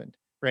this happened.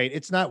 Right.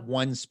 It's not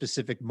one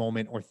specific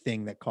moment or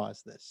thing that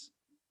caused this.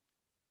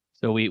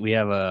 So we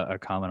have a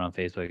comment on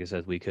Facebook. It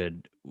says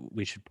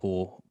we should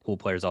pull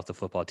players off the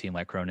football team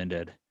like Cronin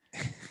did.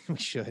 We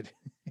should.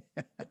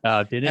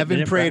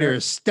 Evan Prater,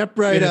 step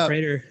right up.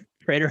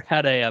 Prater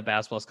had a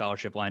basketball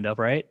scholarship lined up,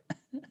 right?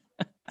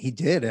 He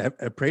did.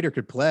 Prater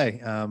could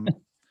play.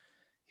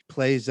 He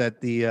plays at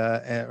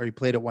or he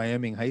played at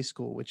Wyoming High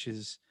School, which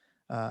is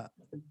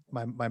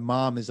my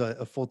mom is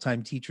a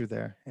full-time teacher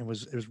there and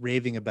was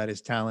raving about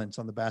his talents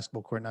on the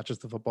basketball court, not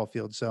just the football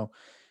field. So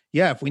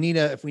yeah, if we need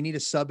a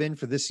sub in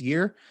for this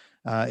year,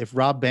 if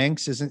Rob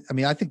Banks isn't,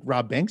 I think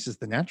Rob Banks is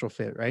the natural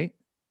fit, right?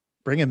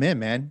 Bring him in,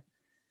 man.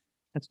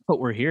 That's what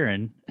we're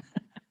hearing.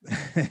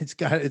 It's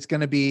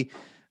going to be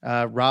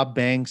Rob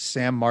Banks,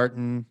 Sam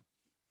Martin,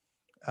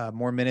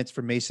 more minutes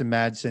for Mason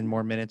Madsen,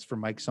 more minutes for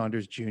Mike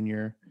Saunders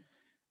Jr.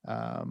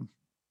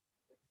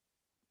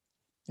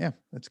 Yeah,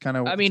 that's kind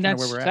of. That's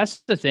where we're at.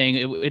 That's the thing.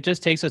 It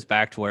just takes us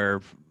back to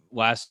where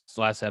last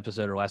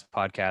episode or last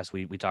podcast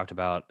we talked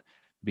about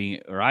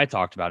I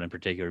talked about in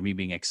particular me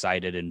being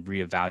excited and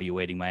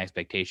reevaluating my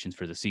expectations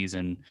for the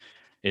season.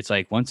 It's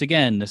like, once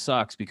again, this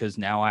sucks because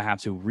now I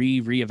have to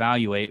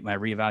reevaluate my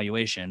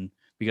reevaluation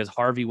because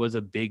Harvey was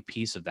a big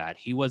piece of that.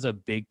 He was a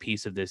big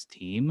piece of this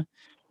team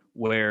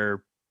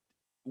where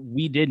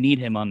we did need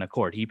him on the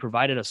court. He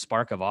provided a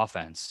spark of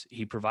offense.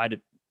 He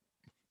provided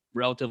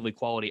relatively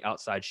quality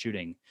outside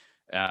shooting.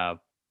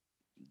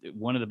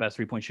 one of the best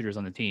 3-point shooters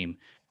on the team.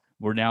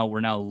 We're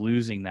now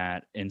losing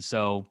that, and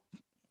so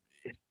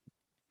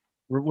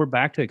we're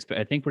back to.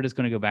 I think we're just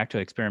going to go back to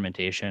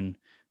experimentation.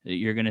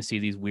 You're going to see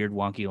these weird,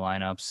 wonky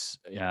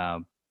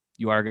lineups.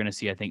 You are going to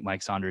see, I think,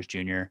 Mike Saunders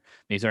Jr.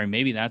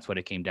 Maybe that's what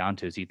it came down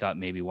to. Is he thought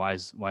maybe why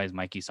is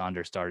Mikey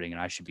Saunders starting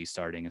and I should be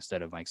starting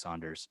instead of Mike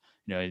Saunders?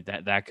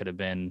 That could have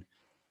been,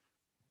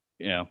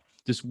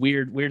 just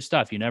weird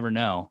stuff. You never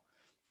know,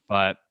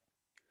 but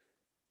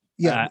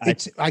Yeah,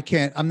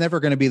 I'm never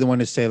going to be the one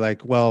to say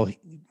like, well,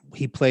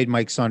 he played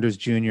Mike Saunders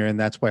Jr. and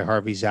that's why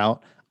Harvey's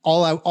out.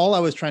 All I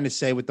was trying to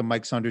say with the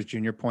Mike Saunders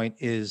Jr. point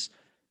is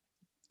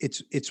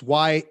it's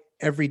why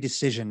every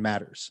decision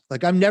matters.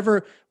 Like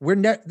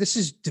this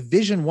is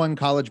Division I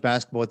college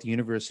basketball at the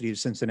University of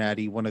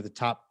Cincinnati, one of the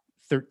top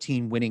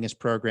 13 winningest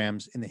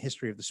programs in the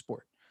history of the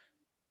sport.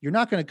 You're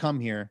not going to come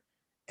here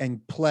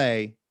and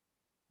play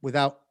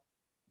without,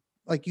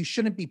 like, you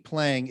shouldn't be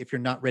playing if you're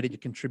not ready to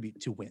contribute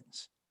to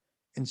wins.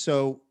 And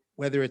so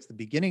whether it's the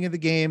beginning of the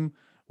game,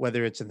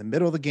 whether it's in the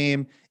middle of the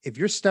game, if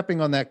you're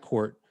stepping on that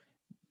court,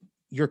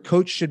 your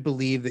coach should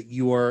believe that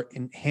you are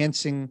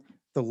enhancing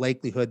the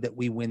likelihood that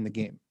we win the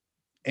game.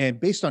 And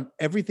based on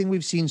everything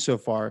we've seen so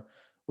far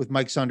with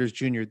Mike Saunders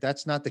Jr.,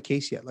 that's not the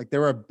case yet. Like,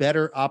 there are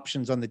better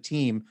options on the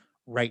team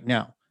right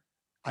now.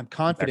 I'm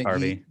confident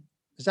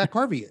Zach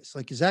Harvey is.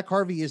 Like, Zach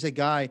Harvey is a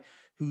guy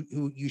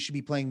who you should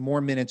be playing more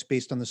minutes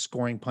based on the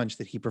scoring punch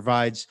that he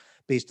provides,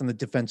 based on the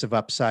defensive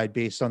upside,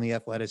 based on the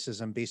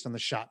athleticism, based on the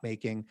shot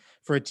making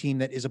for a team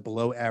that is a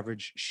below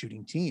average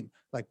shooting team.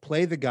 Like,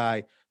 play the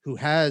guy who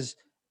has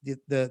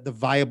the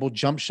viable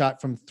jump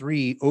shot from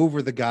three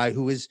over the guy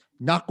who is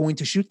not going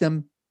to shoot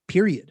them,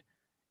 period.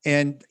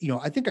 And,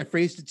 I think I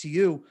phrased it to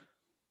you.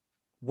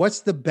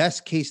 What's the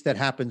best case that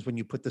happens when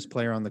you put this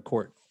player on the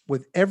court?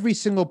 With every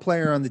single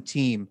player on the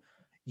team,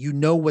 you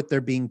know what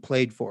they're being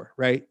played for,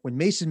 right? When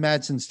Mason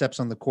Madsen steps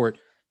on the court,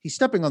 he's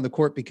stepping on the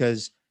court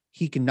because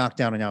he can knock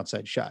down an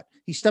outside shot.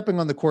 He's stepping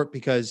on the court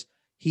because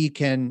he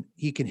can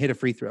hit a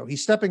free throw.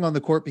 He's stepping on the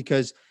court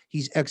because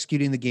he's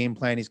executing the game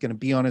plan. He's going to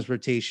be on his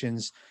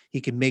rotations. He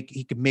can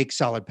make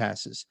solid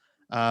passes.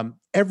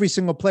 Every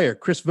single player,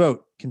 Chris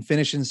Vogt, can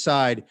finish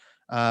inside,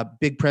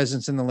 big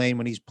presence in the lane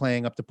when he's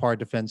playing up to par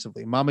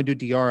defensively. Mamadou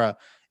Diarra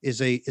is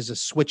a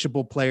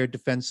switchable player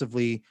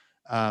defensively,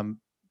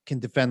 can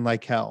defend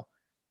like hell.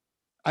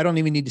 I don't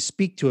even need to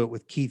speak to it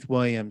with Keith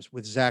Williams,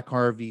 with Zach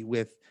Harvey,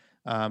 with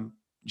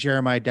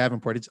Jeremiah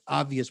Davenport. It's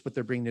obvious what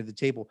they're bringing to the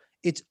table.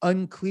 It's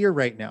unclear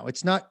right now.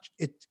 It's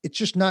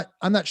just not,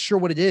 I'm not sure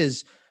what it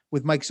is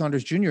with Mike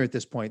Saunders Jr. at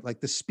this point. Like,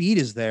 the speed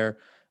is there,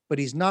 but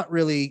he's not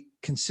really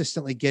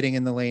consistently getting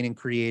in the lane and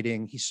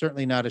creating. He's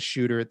certainly not a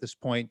shooter at this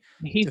point.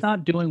 He's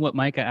not doing what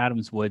Micah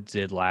Adams Wood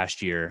did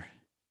last year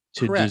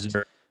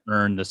to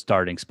earn the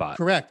starting spot.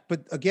 Correct.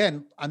 But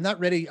again, I'm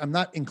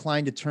not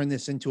inclined to turn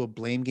this into a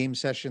blame game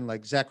session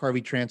like Zach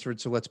Harvey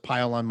transferred, so let's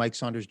pile on Mike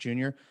Saunders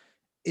Jr.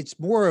 It's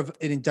more of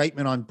an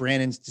indictment on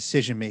Brannon's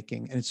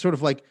decision-making. And it's sort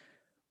of like,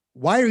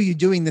 why are you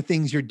doing the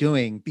things you're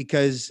doing?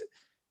 Because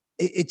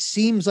it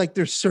seems like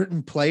there's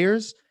certain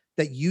players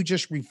that you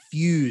just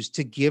refuse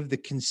to give the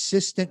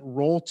consistent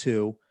role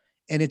to,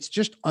 and it's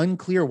just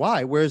unclear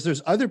why. Whereas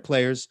there's other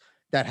players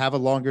that have a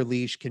longer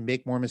leash, can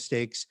make more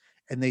mistakes,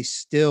 and they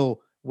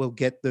still will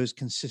get those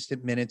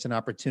consistent minutes and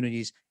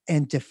opportunities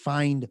and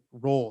defined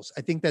roles.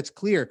 I think that's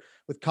clear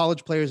with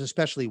college players,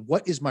 especially.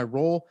 What is my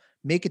role?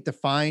 Make it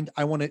defined.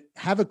 I want to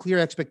have a clear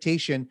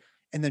expectation.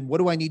 And then what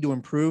do I need to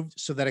improve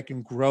so that I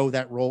can grow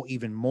that role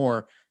even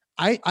more?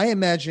 I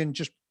imagine,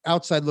 just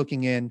outside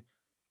looking in,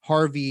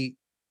 Harvey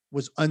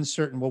was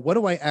uncertain. Well, what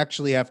do I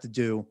actually have to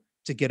do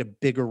to get a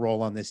bigger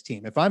role on this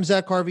team? If I'm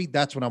Zach Harvey,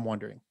 that's what I'm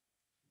wondering.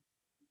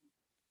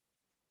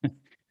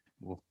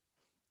 Well,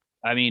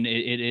 I mean,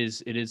 it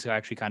is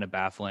actually kind of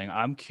baffling.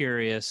 I'm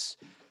curious,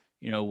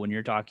 when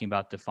you're talking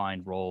about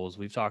defined roles,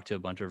 we've talked to a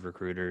bunch of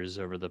recruiters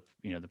over the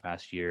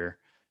past year.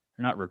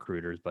 They're not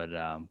recruiters, but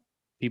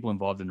people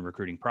involved in the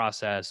recruiting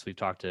process. We've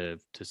talked to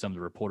some of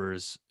the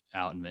reporters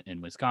out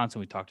in Wisconsin.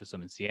 We talked to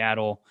some in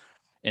Seattle,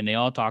 and they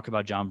all talk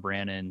about John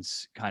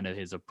Brannon's kind of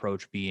his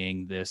approach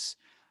being this: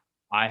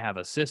 I have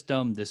a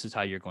system. This is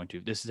how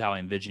I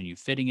envision you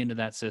fitting into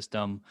that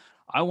system.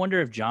 I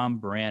wonder if John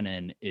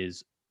Brannon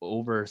is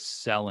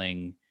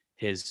overselling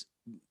his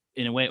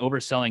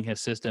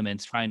system and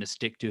trying to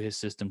stick to his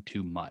system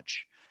too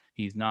much.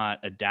 He's not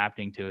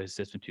adapting to his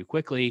system too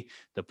quickly.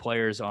 The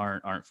players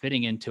aren't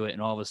fitting into it.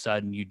 And all of a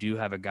sudden you do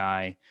have a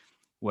guy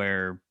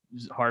where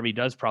Harvey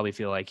does probably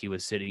feel like he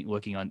was sitting,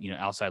 looking on,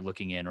 outside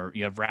looking in, or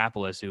you have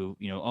Rapolis who,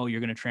 oh, you're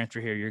going to transfer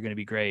here. You're going to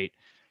be great.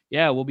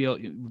 Yeah.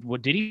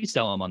 What did he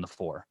sell him on the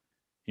 4?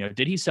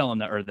 Did he sell him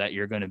that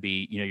you're going to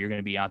be, you're going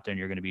to be out there and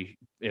you're going to be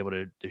able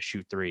to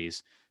shoot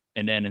threes,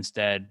 and then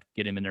instead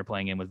get him in there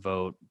playing in with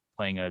Vogt,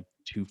 playing a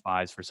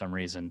 2-5s for some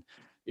reason.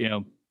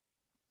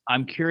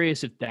 I'm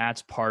curious if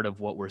that's part of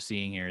what we're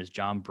seeing here is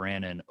John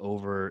Brannon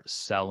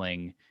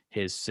overselling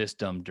his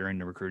system during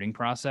the recruiting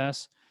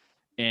process.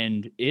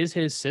 And is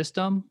his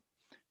system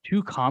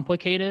too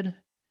complicated?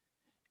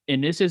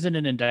 And this isn't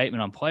an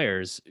indictment on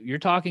players. You're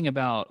talking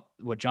about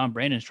what John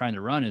Brandon's trying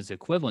to run is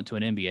equivalent to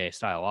an NBA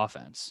style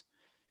offense.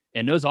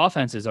 And those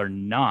offenses are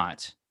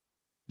not,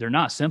 they're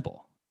not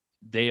simple.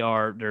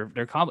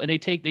 And they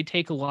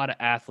take a lot of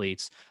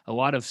athletes, a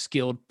lot of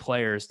skilled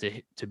players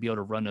to be able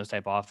to run those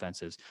type of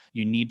offenses.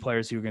 You need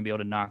players who are going to be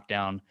able to knock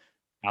down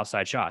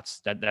outside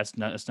shots.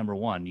 That's number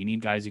one. You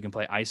need guys who can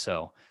play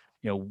ISO.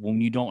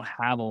 When you don't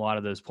have a lot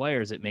of those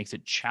players, it makes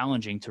it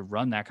challenging to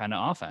run that kind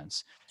of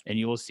offense, and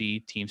you will see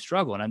teams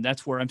struggle. And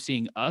that's where I'm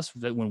seeing us,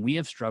 that when we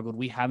have struggled,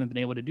 we haven't been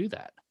able to do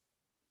that.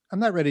 I'm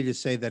not ready to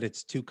say that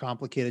it's too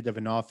complicated of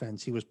an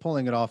offense. He was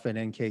pulling it off at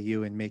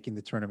NKU and making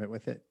the tournament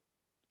with it.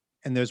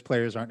 And those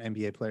players aren't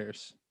NBA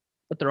players.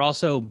 But they're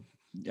also,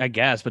 I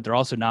guess, but they're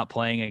also not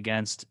playing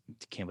against, I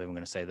can't believe I'm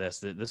going to say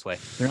this way.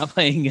 They're not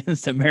playing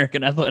against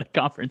American Athletic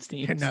Conference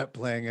teams. They're not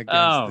playing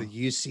against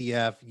the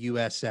UCF,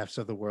 USFs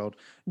of the world.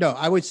 No,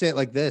 I would say it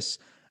like this.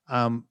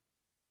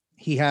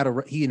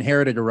 He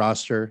inherited a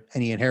roster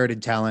and he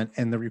inherited talent,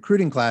 and the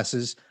recruiting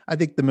classes, I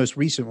think the most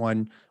recent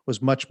one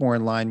was much more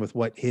in line with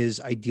what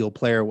his ideal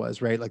player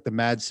was, right? Like the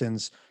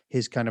Madsons,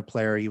 his kind of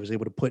player, he was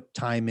able to put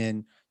time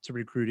in to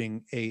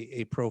recruiting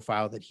a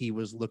profile that he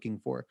was looking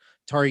for.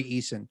 Tari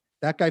Eason,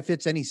 that guy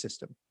fits any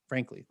system,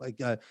 frankly. Like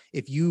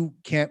if you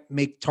can't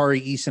make Tari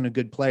Eason a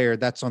good player,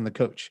 that's on the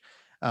coach.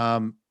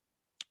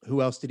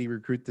 Who else did he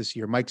recruit this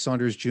year? Mike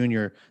Saunders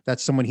Jr.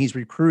 That's someone he's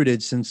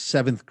recruited since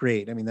 7th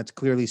grade. I mean, that's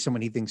clearly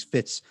someone he thinks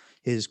fits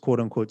his quote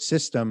unquote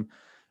system.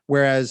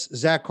 Whereas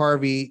Zach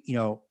Harvey,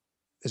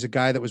 is a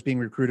guy that was being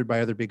recruited by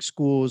other big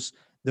schools.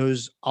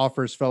 Those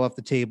offers fell off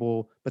the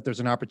table, but there's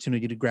an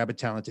opportunity to grab a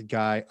talented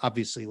guy.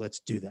 Obviously, let's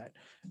do that.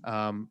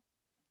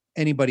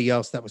 Anybody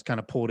else that was kind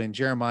of pulled in,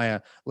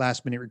 Jeremiah,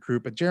 last minute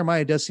recruit, but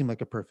Jeremiah does seem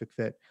like a perfect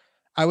fit.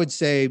 I would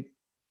say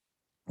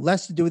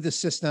less to do with the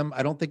system.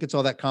 I don't think it's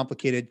all that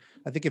complicated.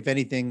 I think if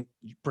anything,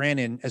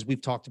 Brandon, as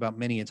we've talked about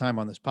many a time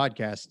on this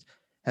podcast,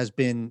 has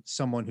been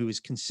someone who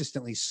is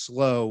consistently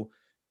slow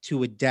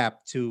to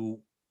adapt to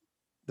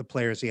the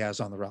players he has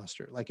on the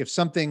roster. Like if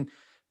something,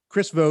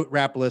 Chris Vogt,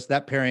 Rapolis,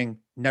 that pairing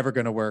never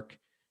going to work.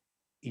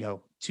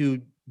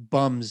 Two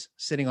bums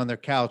sitting on their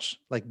couch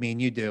like me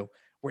and you do,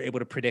 were able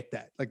to predict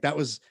that. Like that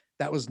was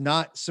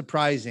not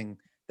surprising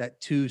that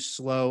two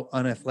slow,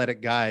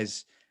 unathletic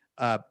guys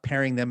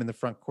pairing them in the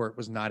front court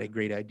was not a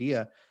great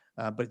idea,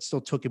 but it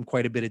still took him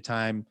quite a bit of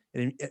time.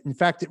 And in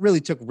fact, it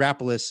really took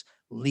Rapolis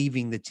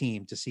leaving the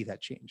team to see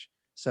that change.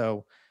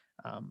 So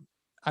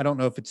I don't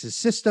know if it's his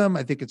system.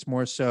 I think it's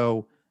more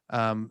so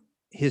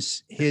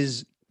his.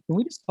 Can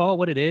we just call it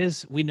what it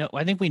is?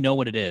 I think we know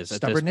what it is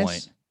at this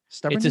point.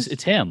 Stubbornness.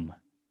 It's him.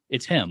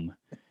 It's him.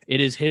 It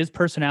is his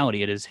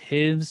personality. It is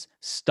his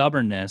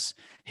stubbornness,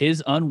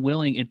 his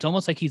unwilling. It's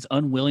almost like he's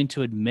unwilling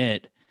to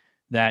admit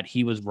that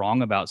he was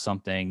wrong about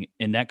something.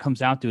 And that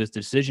comes out to his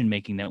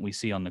decision-making that we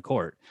see on the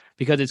court,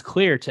 because it's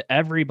clear to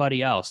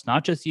everybody else,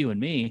 not just you and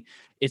me.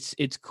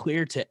 It's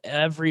clear to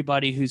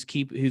everybody who's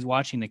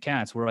watching the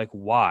Cats. We're like,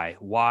 why?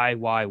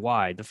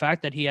 The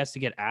fact that he has to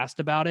get asked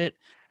about it,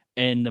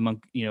 and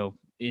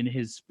in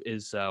his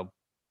the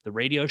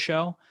radio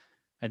show,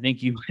 I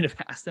think you might have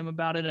asked him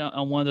about it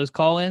on one of those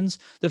call-ins.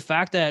 The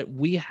fact that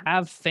we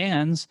have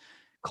fans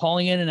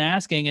calling in and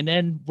asking, and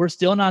then we're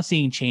still not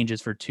seeing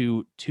changes for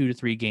two to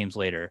 3 games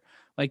later.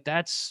 Like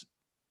that's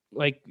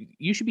like,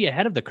 you should be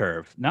ahead of the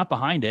curve, not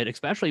behind it,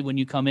 especially when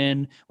you come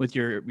in with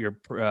your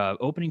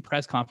opening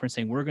press conference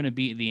saying, I'm going to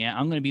be the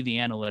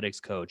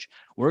analytics coach.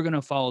 We're going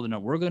to follow the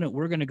number.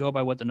 We're going to go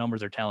by what the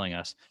numbers are telling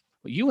us.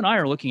 But you and I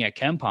are looking at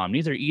KenPom.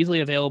 These are easily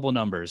available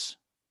numbers.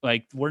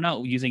 Like, we're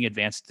not using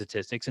advanced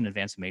statistics and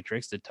advanced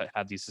matrix to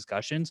have these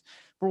discussions.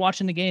 We're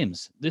watching the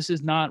games. This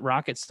is not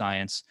rocket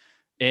science.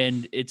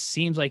 And it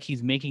seems like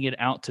he's making it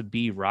out to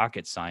be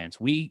rocket science.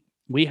 We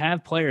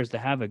have players to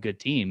have a good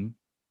team.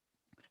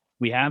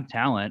 We have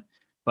talent,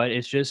 but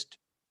it's just,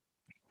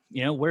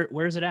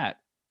 where is it at?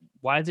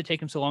 Why does it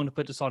take him so long to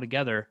put this all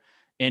together?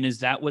 And is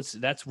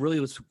that's really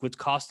what's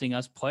costing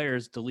us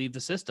players to leave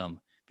the system,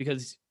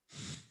 because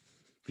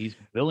he's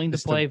willing to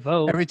play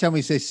Vogt. Every time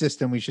we say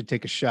system, we should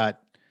take a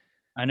shot.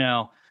 I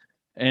know.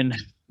 And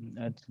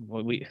that's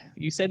what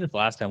you said this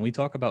last time. We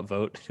talk about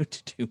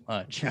Vogt too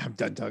much. Yeah, I'm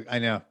done talking. I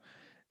know.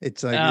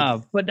 It's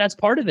like, but that's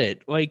part of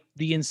it. Like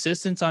the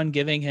insistence on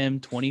giving him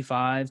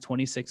 25,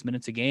 26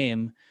 minutes a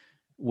game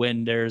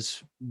when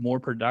there's more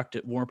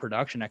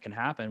production that can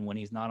happen when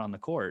he's not on the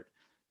court.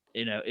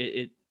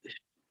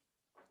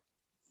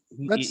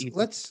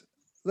 Let's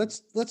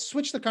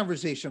switch the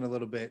conversation a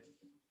little bit.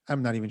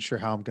 I'm not even sure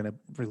how I'm going to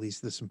release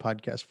this in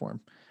podcast form.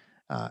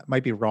 It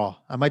might be raw.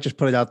 I might just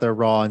put it out there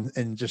raw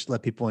and just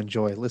let people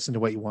enjoy. Listen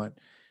to what you want.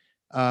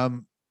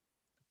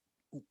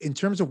 In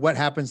terms of what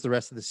happens the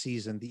rest of the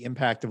season, the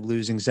impact of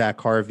losing Zach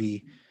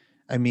Harvey,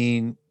 I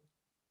mean,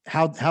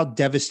 how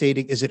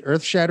devastating is it?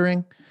 Earth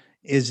shattering?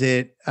 Is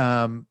it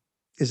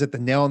the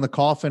nail in the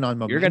coffin on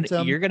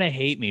momentum? You're gonna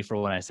hate me for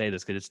when I say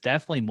this, because it's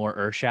definitely more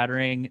earth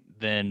shattering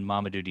than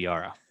Mamadou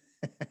Diarra.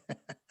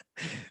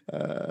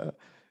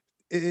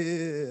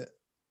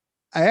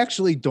 I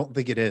actually don't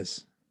think it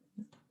is.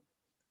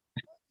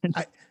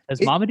 Has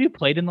Mamadou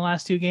played in the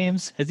last 2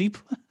 games? Has he?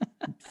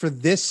 for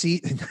this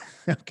season,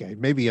 okay,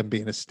 maybe I'm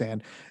being a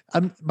stan.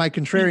 My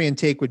contrarian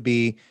take would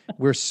be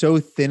we're so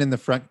thin in the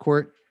front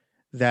court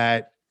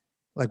that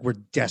like we're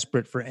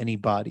desperate for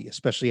anybody,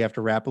 especially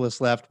after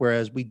Rapolis left.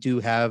 Whereas we do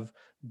have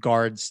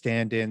guard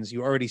stand-ins.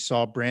 You already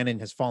saw Brandon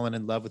has fallen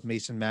in love with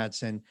Mason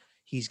Madsen.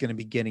 He's going to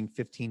be getting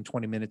 15,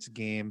 20 minutes a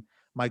game.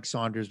 Mike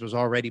Saunders was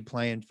already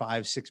playing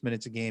 5-6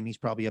 minutes a game. He's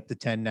probably up to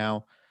 10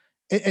 now.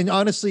 And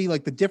honestly,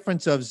 like the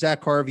difference of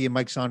Zach Harvey and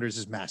Mike Saunders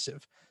is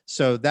massive.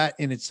 So that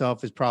in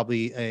itself is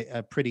probably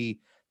a pretty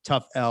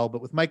tough L.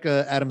 But with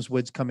Micah Adams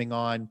Woods coming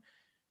on,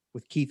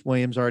 with Keith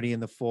Williams already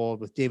in the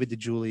fold, with David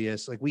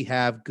DeJulius, like we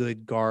have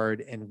good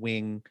guard and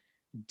wing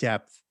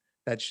depth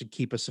that should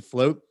keep us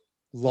afloat.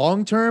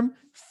 Long term,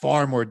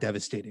 far more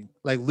devastating.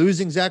 Like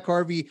losing Zach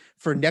Harvey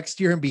for next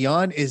year and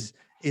beyond is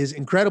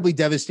incredibly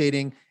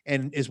devastating,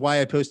 and is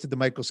why I posted the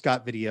Michael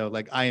Scott video.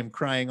 Like I am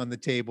crying on the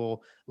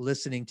table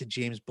listening to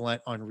James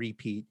Blunt on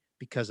repeat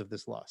because of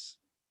this loss.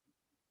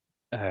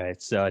 All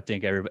right, so I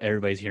think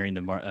everybody's hearing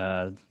the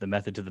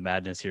method to the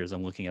madness here as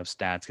I'm looking up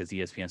stats because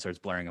ESPN starts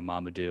blaring a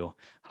Mamadou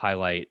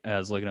highlight. I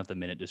was looking up the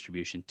minute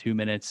distribution: 2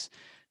 minutes,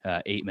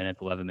 8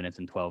 minutes, 11 minutes,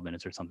 and 12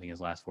 minutes, or something.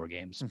 His last 4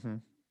 games.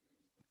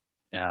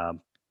 Mm-hmm.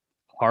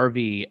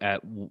 Harvey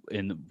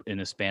in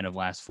the span of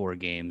last 4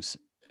 games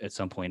at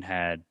some point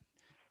had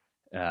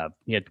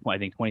he had I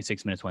think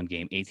 26 minutes one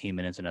game, 18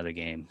 minutes another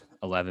game,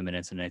 11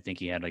 minutes, and I think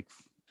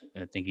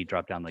he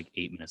dropped down like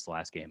 8 minutes the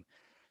last game.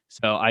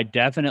 So I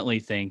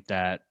definitely think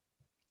that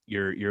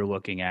you're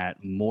looking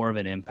at more of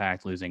an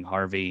impact losing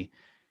Harvey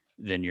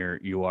than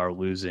you are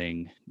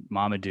losing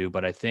Mamadou.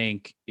 But I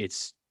think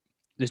this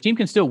team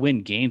can still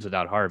win games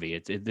without Harvey.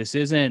 This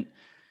isn't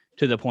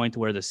to the point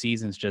where the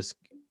season's just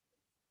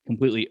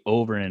completely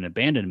over in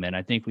abandonment.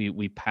 I think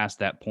we passed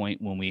that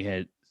point when we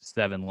had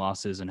 7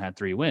 losses and had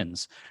 3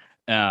 wins.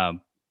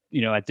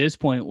 At this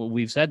point,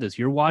 we've said this,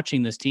 you're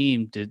watching this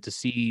team to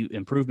see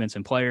improvements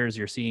in players.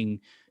 You're seeing,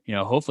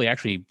 hopefully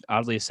actually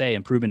oddly to say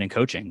improvement in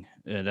coaching.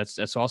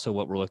 That's also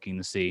what we're looking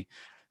to see.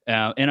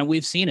 And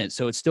we've seen it.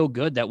 So it's still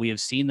good that we have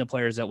seen the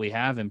players that we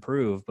have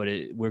improve, but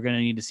we're going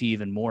to need to see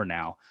even more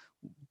now.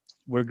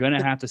 We're going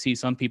to have to see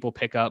some people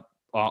pick up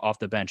off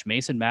the bench.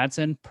 Mason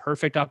Madsen,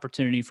 perfect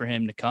opportunity for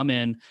him to come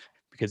in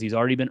because he's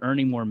already been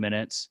earning more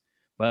minutes,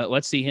 but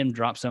let's see him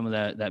drop some of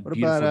that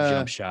beautiful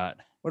jump shot.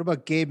 What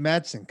about Gabe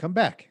Madsen? Come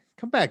back,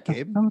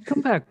 Gabe.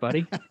 Come back,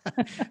 buddy.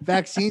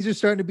 Vaccines are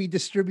starting to be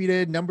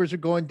distributed. Numbers are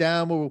going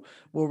down.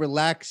 We'll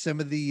relax some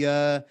of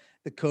the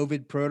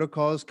COVID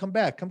protocols. Come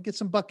back. Come get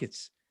some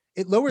buckets.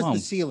 It lowers the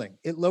ceiling.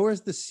 It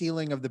lowers the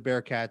ceiling of the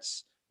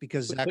Bearcats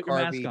because Zach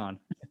Harvey. Mask on.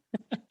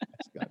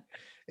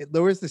 It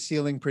lowers the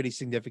ceiling pretty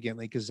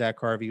significantly because Zach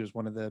Harvey was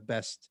one of the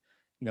best,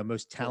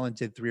 most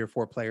talented 3 or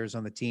 4 players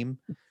on the team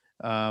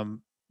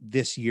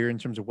this year in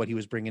terms of what he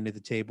was bringing to the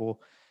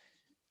table.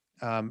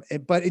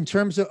 But in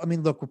terms of,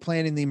 look, we're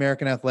playing in the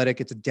American Athletic.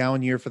 It's a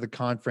down year for the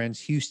conference.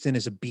 Houston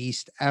is a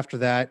beast. After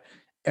that,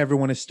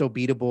 everyone is still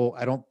beatable.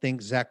 I don't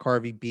think Zach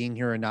Harvey being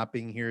here or not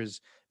being here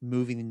is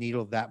moving the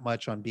needle that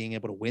much on being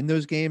able to win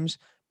those games.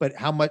 But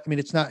how much,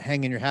 it's not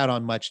hanging your hat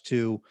on much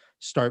to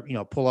start,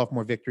 pull off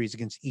more victories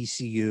against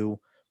ECU,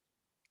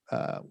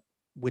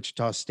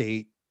 Wichita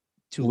State.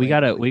 We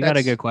got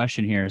a good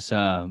question here.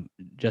 So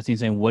Justine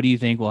saying, what do you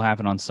think will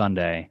happen on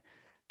Sunday?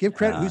 Give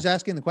credit. Who's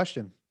asking the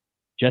question?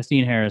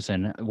 Justine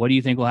Harrison, what do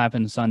you think will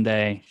happen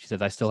Sunday? She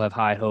says, I still have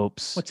high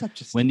hopes. What's up,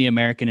 Justine? Win the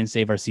American and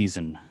save our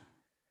season.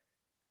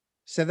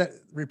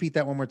 Repeat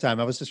that one more time.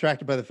 I was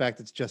distracted by the fact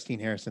that it's Justine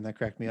Harrison. That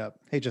cracked me up.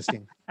 Hey,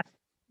 Justine.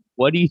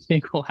 What do you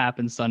think will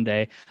happen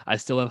Sunday? I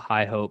still have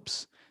high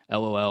hopes.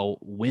 LOL.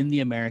 Win the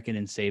American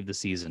and save the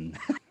season.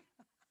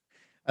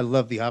 I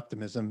love the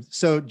optimism.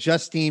 So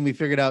Justine, we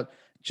figured out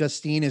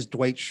Justine is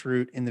Dwight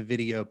Schrute in the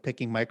video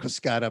picking Michael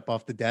Scott up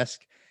off the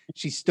desk.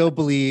 She still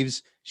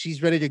believes.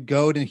 She's ready to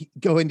go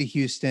into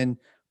Houston,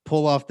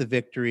 pull off the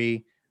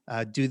victory,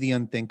 do the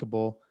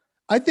unthinkable.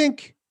 I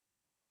think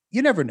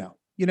you never know.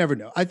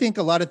 I think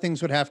a lot of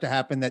things would have to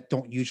happen that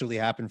don't usually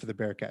happen for the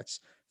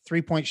Bearcats.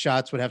 3-point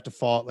shots would have to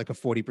fall at like a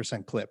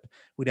 40% clip.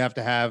 We'd have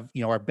to have,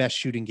 our best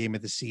shooting game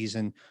of the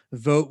season.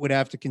 Vogt would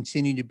have to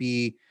continue to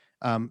be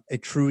a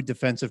true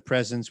defensive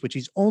presence, which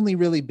he's only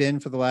really been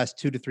for the last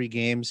 2 to 3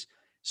 games.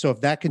 So if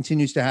that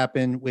continues to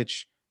happen,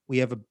 which we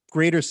have a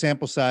greater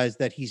sample size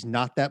that he's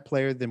not that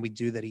player than we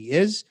do that he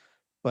is.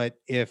 But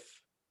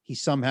if he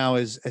somehow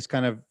has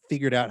kind of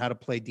figured out how to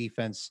play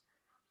defense,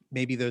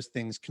 maybe those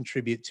things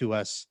contribute to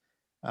us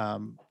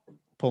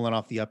pulling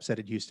off the upset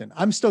at Houston.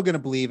 I'm still going to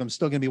believe. I'm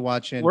still going to be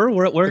watching.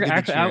 We're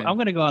actually. I'm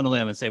going to go on the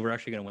limb and say we're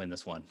actually going to win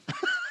this one.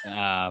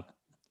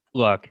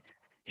 Look,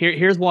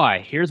 here's why.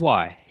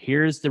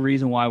 Here's the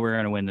reason why we're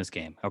going to win this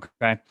game.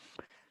 Okay.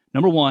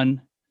 Number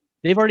one,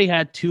 they've already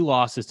had 2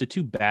 losses to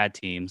 2 bad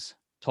teams,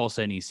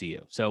 Tulsa and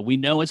ECU. So we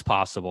know it's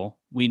possible.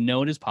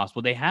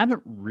 They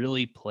haven't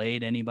really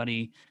played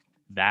anybody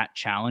that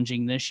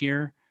challenging this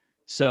year.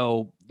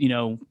 So,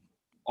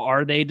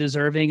 are they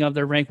deserving of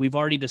their rank? We've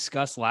already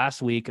discussed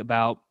last week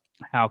about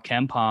how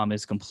KenPom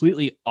is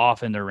completely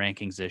off in their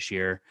rankings this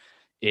year.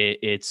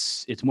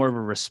 It's more of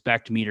a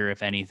respect meter,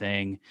 if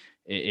anything.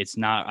 It's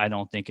not. I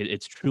don't think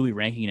it's truly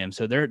ranking him.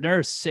 So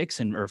they're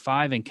 6 or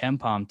 5 in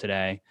KenPom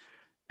today.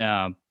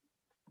 Um,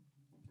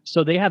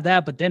 so they have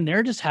that, but then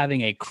they're just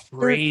having a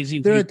crazy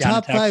They're a week down in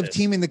top 5 Texas.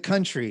 team in the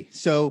country.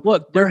 So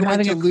Look, we're they're going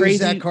having to a lose crazy.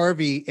 Zach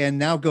Harvey and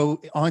now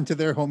go onto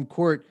their home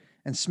court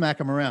and smack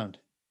them around.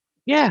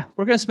 Yeah,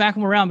 we're gonna smack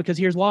them around because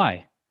here's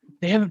why.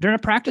 They're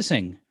not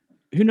practicing.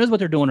 Who knows what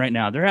they're doing right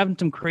now? They're having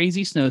some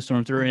crazy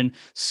snowstorms. They're in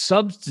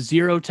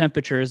sub-zero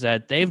temperatures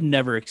that they've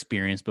never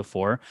experienced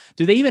before.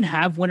 Do they even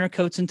have winter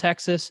coats in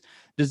Texas?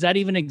 Does that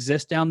even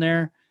exist down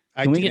there?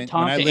 Can we get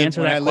Tom to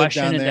answer that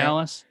question in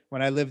Dallas?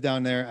 When I lived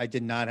down there, I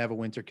did not have a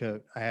winter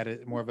coat. I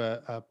had more of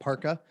a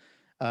parka.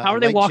 How are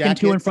they walking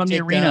to and from the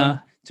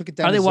arena? Took it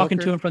How down are they walking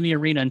Zilker. to and from the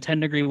arena in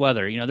 10-degree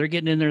weather? You know, they're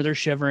getting in there, they're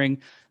shivering.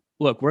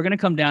 Look, we're going to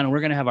come down and we're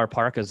going to have our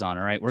parkas on,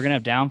 all right? We're going to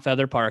have down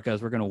feather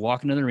parkas. We're going to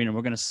walk into the arena and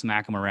we're going to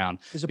smack them around.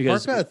 Is a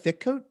parka a thick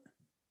coat?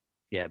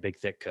 Yeah, big,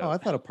 thick coat. Oh, I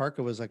thought a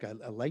parka was like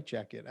a light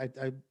jacket.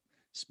 I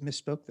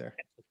misspoke there.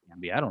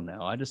 I don't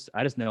know. I just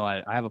know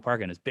I have a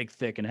parka and it's big,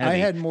 thick, and heavy. I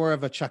had more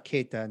of a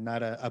chaqueta,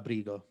 not a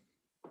abrigo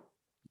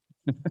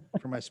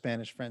for my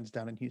Spanish friends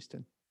down in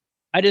Houston.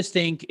 I just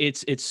think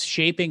it's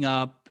shaping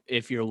up.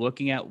 If you're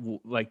looking at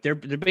like they're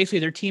basically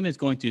their team is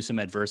going through some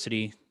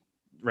adversity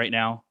right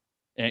now,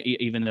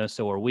 even though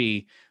so are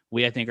we.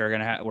 We I think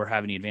are we're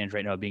having the advantage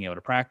right now of being able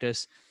to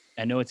practice.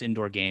 I know it's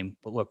indoor game,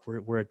 but look,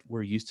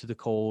 we're used to the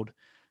cold.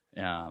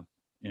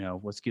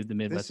 Let's give the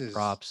Midwest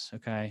props.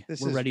 Okay,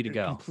 we're ready to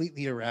go.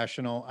 Completely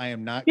irrational. I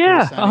am not.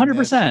 Yeah,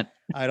 100%.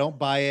 I don't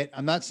buy it.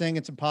 I'm not saying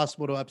it's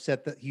impossible to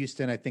upset the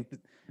Houston. I think that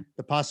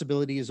the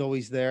possibility is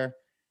always there.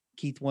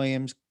 Keith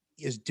Williams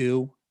is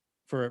due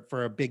for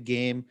a big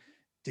game.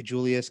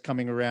 DeJulius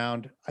coming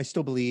around. I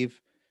still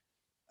believe.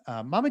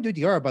 Mamadou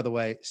Diarra, by the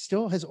way,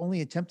 still has only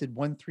attempted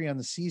 1 3 on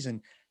the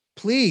season.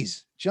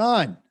 Please,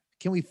 John,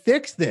 can we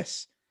fix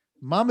this?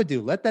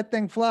 Mamadou, let that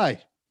thing fly.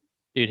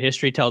 Dude,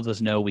 history tells us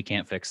no, we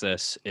can't fix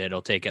this.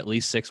 It'll take at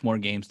least 6 more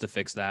games to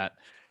fix that.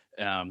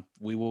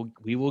 We will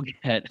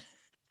get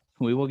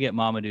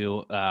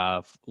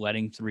Mamadou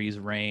letting threes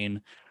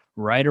rain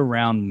right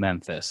around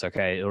Memphis.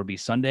 Okay, it'll be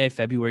Sunday,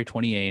 February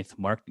 28th.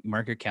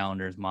 Mark your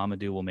calendars.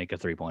 Mamadou will make a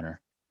 3-pointer.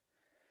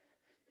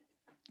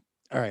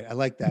 All right, I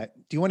like that.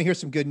 Do you want to hear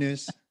some good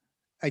news?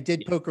 I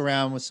did poke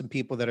around with some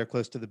people that are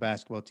close to the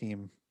basketball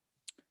team,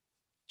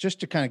 just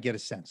to kind of get a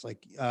sense.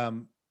 Like,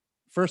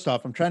 first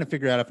off, I'm trying to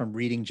figure out if I'm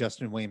reading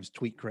Justin Williams'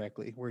 tweet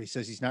correctly, where he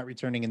says he's not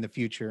returning in the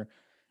future.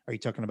 Are you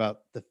talking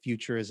about the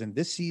future as in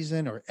this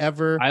season or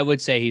ever? I would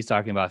say he's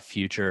talking about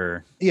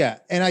future. Yeah,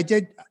 and I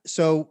did.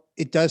 So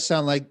it does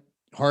sound like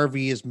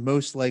Harvey is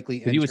most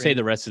likely. You would say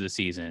the rest of the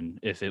season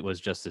if it was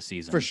just the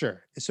season. For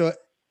sure. So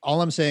all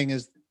I'm saying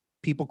is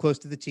people close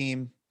to the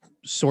team,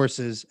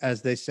 sources,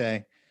 as they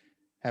say,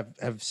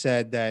 have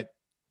said that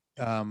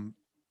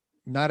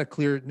not a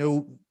clear,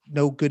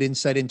 no good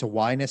insight into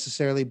why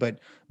necessarily, but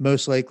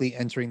most likely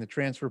entering the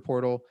transfer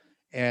portal,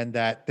 and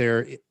that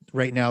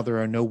right now there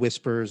are no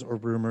whispers or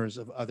rumors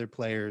of other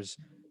players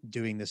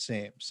doing the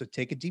same. So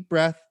take a deep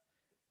breath.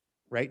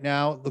 Right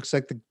now, it looks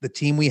like the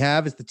team we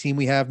have is the team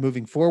we have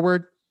moving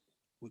forward.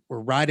 We're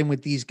riding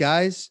with these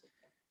guys.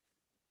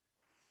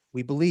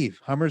 We believe.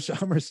 Hummer's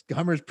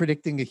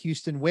predicting a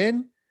Houston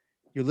win.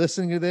 You're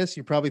listening to this,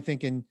 you're probably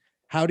thinking,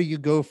 how do you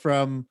go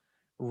from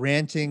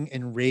ranting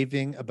and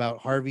raving about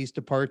Harvey's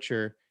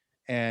departure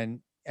and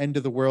end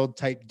of the world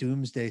type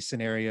doomsday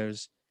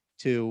scenarios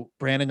to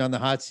Brandon on the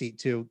hot seat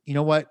to, you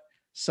know what,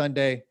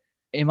 Sunday?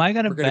 Am I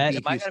going to bet?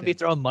 Am I going to be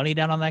throwing money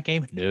down on that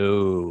game?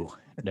 No,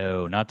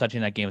 not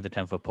touching that game with a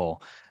 10-foot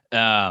pole.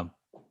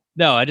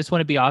 No, I just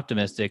want to be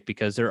optimistic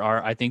because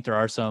I think there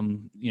are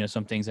some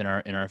things in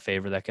our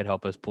favor that could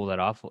help us pull that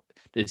off.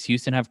 Does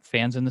Houston have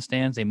fans in the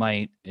stands? They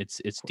might.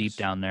 It's deep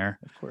down there.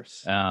 Of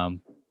course. But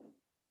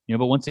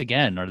once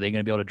again, are they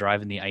going to be able to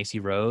drive in the icy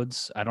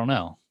roads? I don't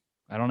know.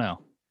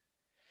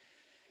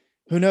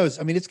 Who knows?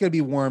 I mean, it's going to be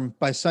warm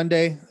by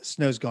Sunday.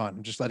 Snow's gone.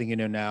 I'm just letting you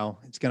know now.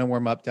 It's going to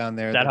warm up down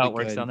there. Is that how it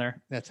works down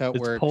there? That's how it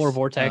works. Polar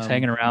vortex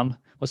hanging around.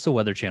 What's the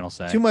Weather Channel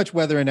say? Too much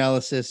weather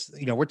analysis.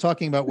 We're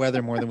talking about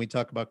weather more than we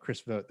talk about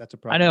Chris Vogt. That's a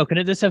problem. I know.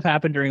 Could this have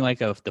happened during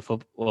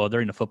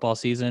during the football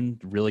season?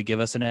 Really give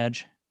us an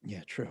edge?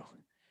 Yeah, true.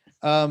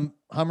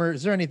 Hummer,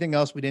 is there anything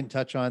else we didn't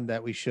touch on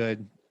that we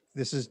should?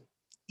 This is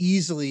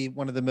easily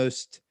one of the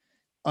most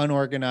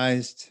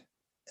unorganized,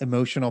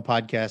 emotional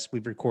podcasts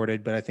we've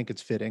recorded, but I think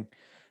it's fitting.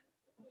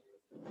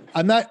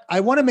 I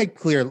want to make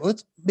clear,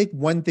 let's make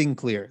one thing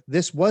clear.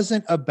 This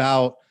wasn't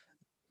about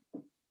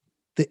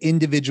the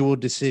individual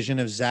decision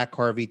of Zach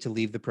Harvey to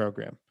leave the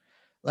program.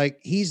 Like,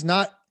 he's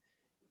not,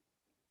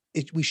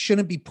 we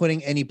shouldn't be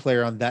putting any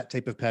player on that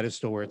type of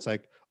pedestal where it's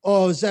like,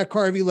 oh, Zach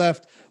Harvey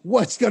left.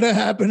 What's going to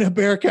happen to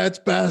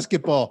Bearcats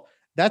basketball?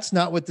 That's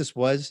not what this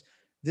was.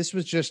 This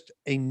was just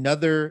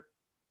another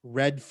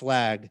red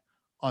flag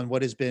on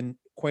what has been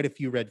quite a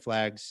few red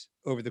flags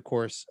over the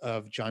course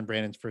of John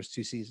Brannon's first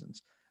 2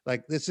 seasons.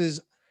 Like, this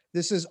is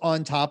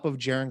on top of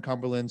Jaron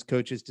Cumberland's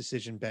coach's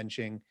decision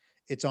benching.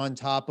 It's on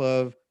top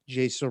of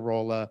Jay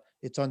Sorolla.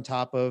 It's on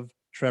top of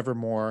Trevor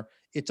Moore.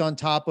 It's on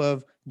top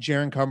of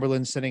Jaron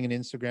Cumberland sending an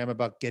Instagram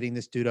about getting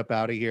this dude up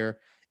out of here.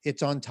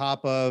 It's on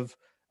top of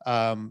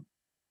Mamadou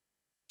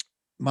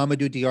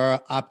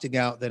Diarra opting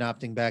out, then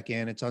opting back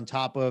in. It's on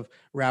top of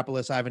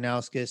Rapolis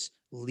Ivanauskas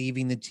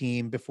leaving the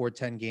team before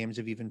 10 games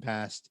have even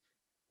passed.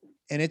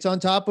 And it's on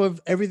top of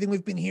everything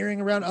we've been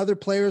hearing around other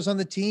players on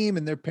the team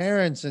and their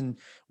parents and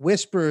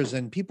whispers,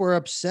 and people are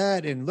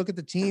upset. And look at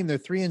the team, they're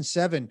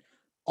 3-7.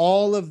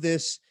 All of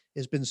this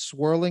has been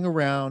swirling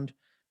around,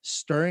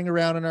 stirring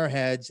around in our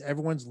heads.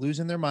 Everyone's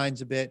losing their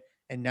minds a bit.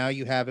 And now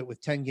you have it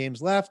with 10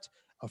 games left,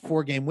 a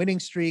 4-game winning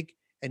streak.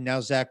 And now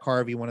Zach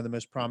Harvey, one of the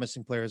most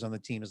promising players on the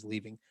team, is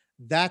leaving.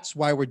 That's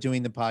why we're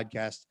doing the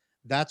podcast.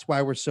 That's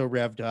why we're so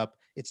revved up.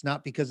 It's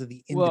not because of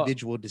the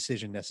individual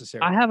decision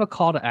necessarily. I have a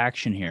call to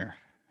action here.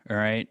 All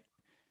right.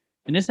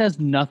 And this has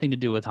nothing to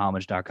do with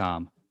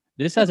homage.com.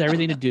 This has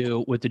everything to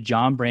do with the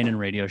John Brandon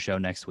radio show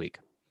next week.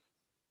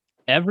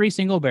 Every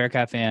single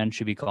Bearcat fan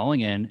should be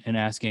calling in and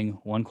asking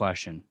one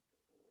question.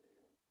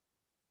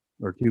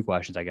 Or two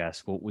questions, I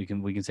guess. Well, we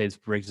can say this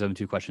breaks up in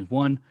two questions.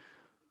 One,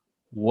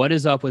 what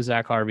is up with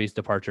Zach Harvey's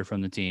departure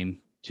from the team?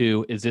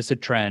 Two, is this a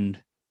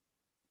trend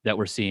that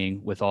we're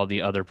seeing with all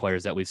the other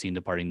players that we've seen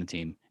departing the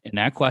team? And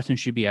that question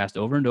should be asked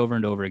over and over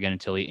and over again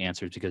until he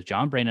answers, because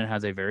John Brandon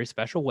has a very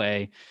special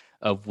way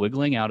of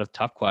wiggling out of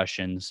tough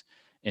questions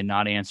and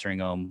not answering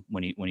them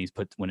when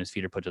his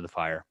feet are put to the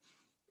fire.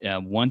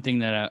 One thing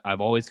that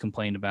I've always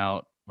complained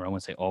about, or I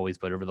won't say always,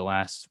 but over the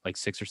last like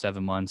 6 or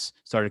 7 months,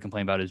 started to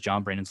complain about, is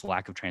John Brandon's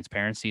lack of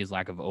transparency, his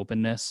lack of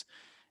openness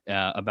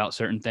about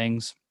certain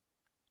things.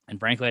 And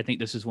frankly, I think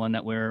this is one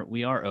that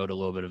we are owed a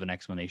little bit of an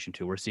explanation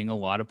to. We're seeing a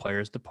lot of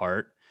players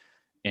depart,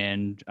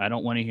 and I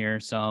don't want to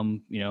hear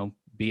some,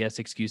 BS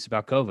excuse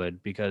about COVID,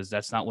 because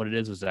that's not what it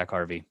is with Zach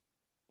Harvey.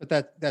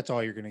 But that's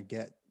all you're going to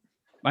get.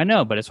 I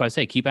know, but that's why I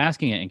say keep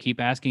asking it and keep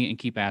asking it and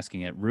keep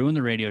asking it. Ruin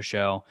the radio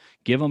show.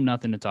 Give them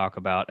nothing to talk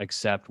about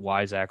except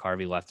why Zach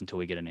Harvey left until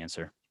we get an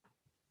answer.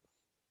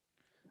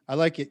 I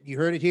like it. You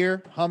heard it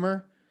here,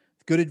 Hummer.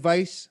 Good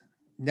advice.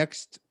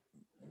 Next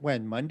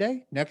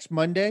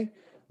Monday,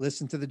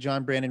 listen to the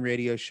John Brandon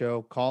radio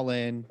show. Call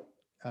in,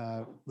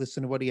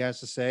 listen to what he has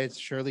to say. It's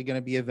surely going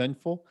to be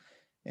eventful.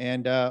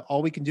 And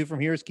all we can do from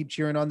here is keep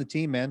cheering on the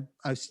team, man.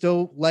 I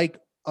still like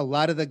a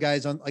lot of the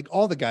guys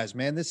all the guys,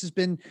 man.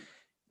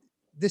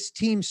 This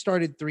team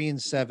started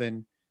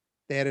 3-7.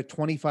 They had a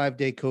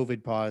 25-day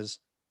COVID pause,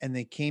 and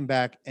they came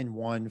back and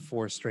won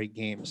 4 straight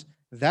games.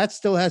 That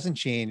still hasn't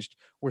changed.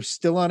 We're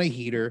still on a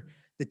heater.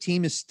 The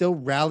team is still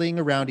rallying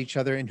around each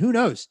other. And who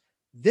knows?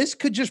 This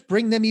could just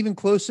bring them even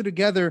closer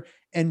together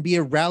and be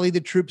a rally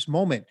the troops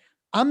moment.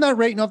 I'm not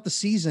writing off the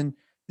season.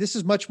 This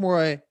is much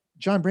more a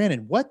John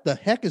Brandon, what the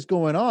heck is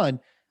going on?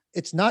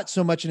 It's not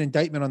so much an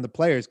indictment on the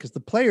players, because the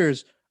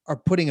players are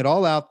putting it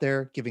all out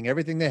there, giving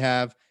everything they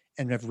have,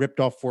 and have ripped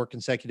off 4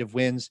 consecutive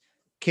wins.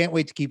 Can't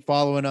wait to keep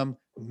following them.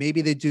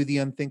 Maybe they do the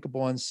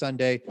unthinkable on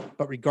Sunday,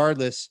 but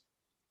regardless,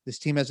 this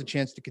team has a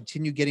chance to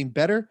continue getting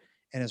better.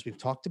 And as we've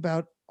talked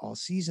about all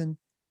season,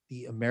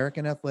 the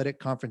American Athletic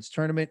Conference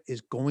Tournament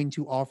is going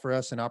to offer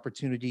us an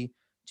opportunity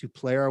to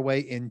play our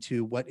way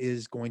into what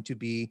is going to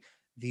be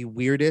the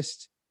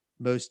weirdest,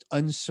 most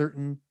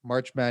uncertain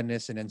March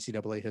Madness in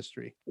NCAA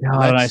history.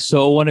 God, I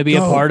so want to be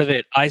a part of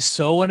it. I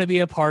so want to be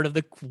a part of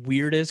the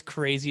weirdest,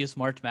 craziest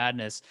March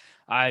Madness.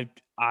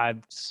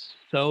 I'm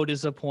so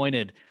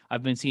disappointed.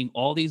 I've been seeing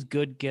all these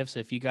good gifs.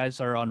 If you guys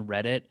are on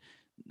Reddit,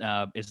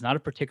 it's not a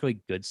particularly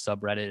good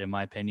subreddit in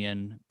my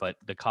opinion, but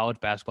the college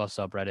basketball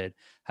subreddit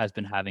has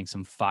been having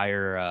some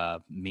fire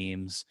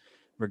memes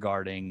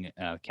regarding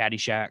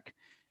Caddyshack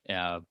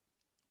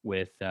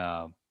with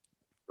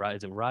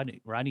is it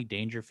Rodney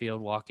Dangerfield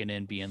walking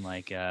in being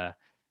like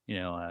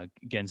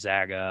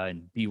Gonzaga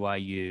and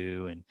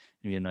BYU and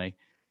being like,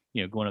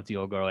 going up to the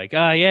old girl like,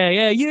 oh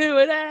yeah, you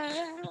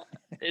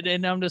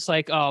and I'm just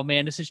like, oh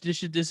man, this is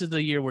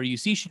the year where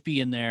UC should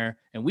be in there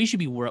and we should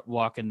be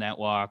walking that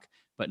walk,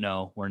 but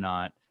no, we're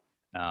not.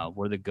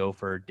 We're the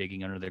gopher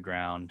digging under the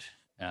ground,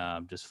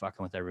 just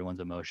fucking with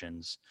everyone's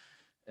emotions.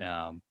 So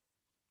I'm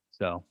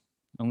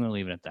gonna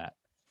leave it at that.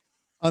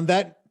 On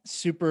that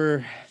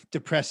super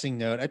depressing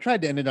note, I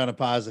tried to end it on a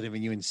positive,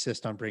 and you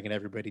insist on bringing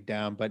everybody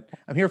down, but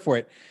I'm here for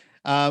it.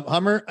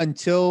 Hummer,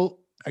 until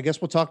I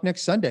guess we'll talk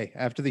next Sunday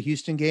after the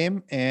Houston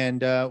game,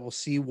 and we'll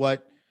see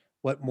what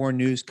more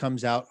news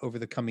comes out over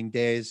the coming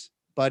days.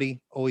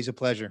 Buddy, always a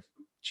pleasure.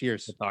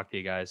 Cheers. We'll talk to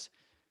you guys.